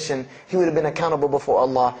his mission, he would have been accountable before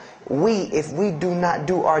Allah. If we do not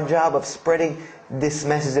do our job of spreading this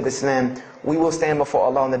message of Islam, we will stand before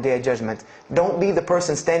Allah on the Day of Judgment. Don't be the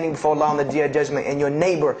person standing before Allah on the Day of Judgment and your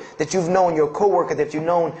neighbor that you've known, your co-worker that you've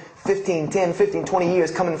known 10, 15, 20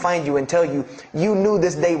 years come and find you and tell you, you knew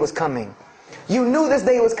this day was coming. You knew this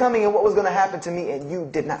day was coming and what was going to happen to me, and you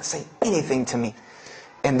did not say anything to me.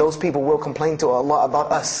 And those people will complain to Allah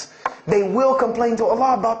about us. They will complain to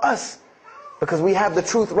Allah about us. Because we have the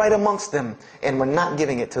truth right amongst them, and we're not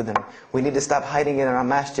giving it to them. We need to stop hiding it in our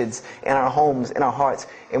masjids, in our homes, in our hearts,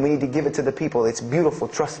 and we need to give it to the people. It's beautiful,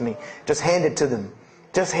 trust me. Just hand it to them.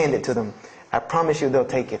 Just hand it to them. I promise you they'll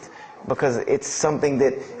take it, because it's something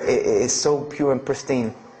that is so pure and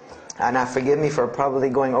pristine. And now forgive me for probably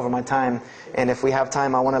going over my time, and if we have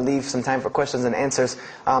time, I want to leave some time for questions and answers.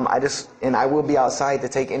 I will be outside to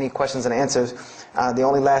take any questions and answers. The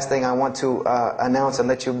only last thing I want to announce and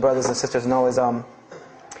let you brothers and sisters know is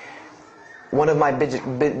one of my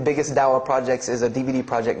biggest dawah projects is a DVD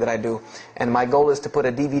project that I do. And my goal is to put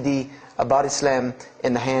a DVD about Islam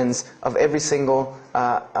in the hands of every single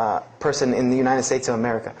person in the United States of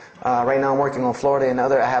America. Right now I'm working on Florida and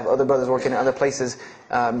I have other brothers working in other places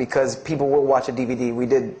because people will watch a DVD. We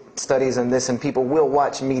did studies on this, and people will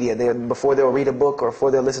watch media before they'll read a book or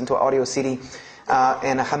before they'll listen to an audio CD.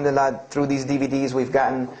 And alhamdulillah, through these DVDs we've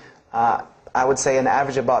gotten, I would say, an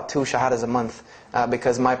average about 2 shahadas a month.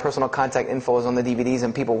 Because my personal contact info is on the DVDs,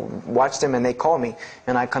 and people watch them and they call me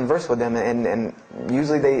and I converse with them, and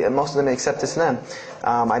usually most of them accept Islam.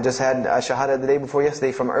 I just had a shahada the day before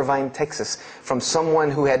yesterday from Irvine, Texas, from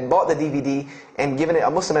someone who had bought the DVD and given it. A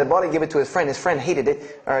Muslim had bought it and given it to his friend. His friend hated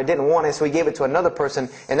it or didn't want it, so he gave it to another person,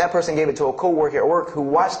 and that person gave it to a co-worker at work who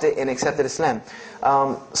watched it and accepted Islam.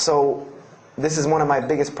 So this is one of my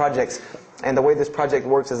biggest projects. And the way this project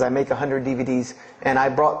works is I make 100 DVDs, and I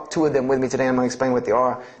brought 2 of them with me today. I'm going to explain what they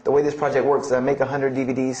are. The way this project works is I make 100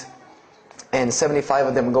 DVDs, and 75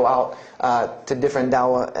 of them go out to different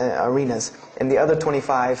dawah arenas. And the other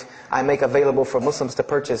 25 I make available for Muslims to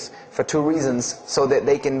purchase for 2 reasons: so that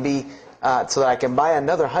they can be, so that I can buy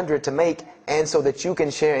another 100 to make, and so that you can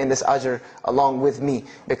share in this ajr along with me.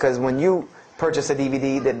 Because when you purchase a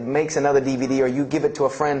DVD that makes another DVD, or you give it to a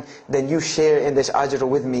friend, then you share in this ajr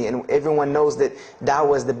with me. And everyone knows that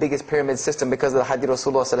dawah is the biggest pyramid system because of the hadith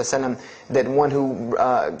Rasulullah ﷺ, that one who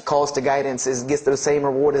calls to guidance gets the same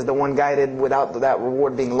reward as the one guided, without that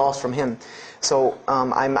reward being lost from him. So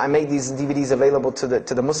I made these DVDs available to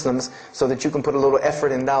the Muslims so that you can put a little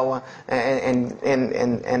effort in dawah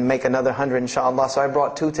and make another 100 inshallah. So I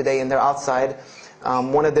brought 2 today and they're outside.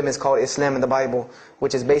 One of them is called Islam in the Bible,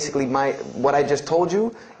 which is basically what I just told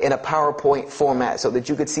you in a PowerPoint format, so that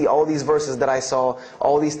you could see all these verses that I saw,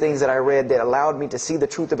 all these things that I read that allowed me to see the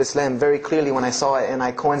truth of Islam very clearly when I saw it, and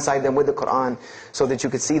I coincide them with the Quran so that you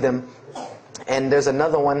could see them. And there's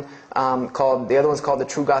another one the other one's called The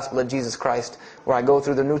True Gospel of Jesus Christ, where I go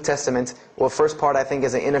through the New Testament. Well, first part I think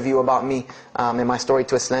is an interview about me and my story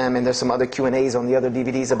to Islam, and there's some other Q&As on the other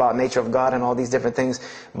DVDs about nature of God and all these different things.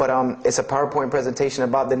 But it's a PowerPoint presentation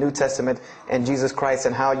about the New Testament and Jesus Christ,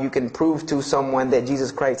 and how you can prove to someone that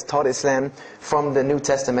Jesus Christ taught Islam from the New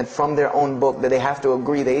Testament, from their own book, that they have to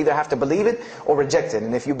agree. They either have to believe it or reject it.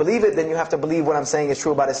 And if you believe it, then you have to believe what I'm saying is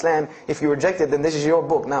true about Islam. If you reject it, then this is your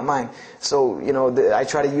book, not mine. So, I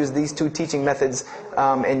try to use these 2 teaching methods,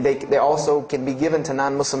 and they also can be given to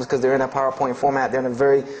non-Muslims because they're in a PowerPoint format. They're in a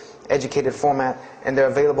very educated format, and they're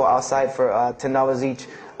available outside for $10 each.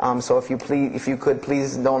 So if you could,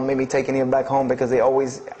 please don't make me take any of them back home, because they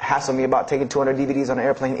always hassle me about taking 200 DVDs on an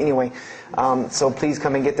airplane anyway. So please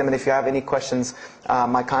come and get them. And if you have any questions,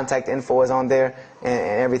 my contact info is on there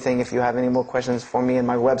and everything. If you have any more questions for me, and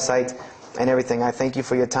my website and everything. I thank you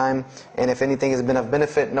for your time, and if anything has been of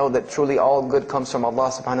benefit, know that truly all good comes from Allah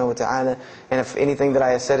subhanahu wa ta'ala. And if anything that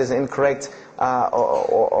I have said is incorrect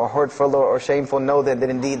or hurtful or shameful, know that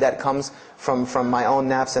indeed that comes from my own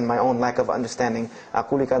nafs and my own lack of understanding.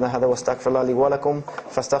 أقول هذا واستغفر الله لي ولكم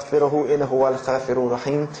فاستغفروه إنه هو الغفور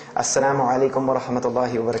الرحيم. السلام عليكم ورحمة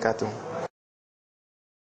الله وبركاته.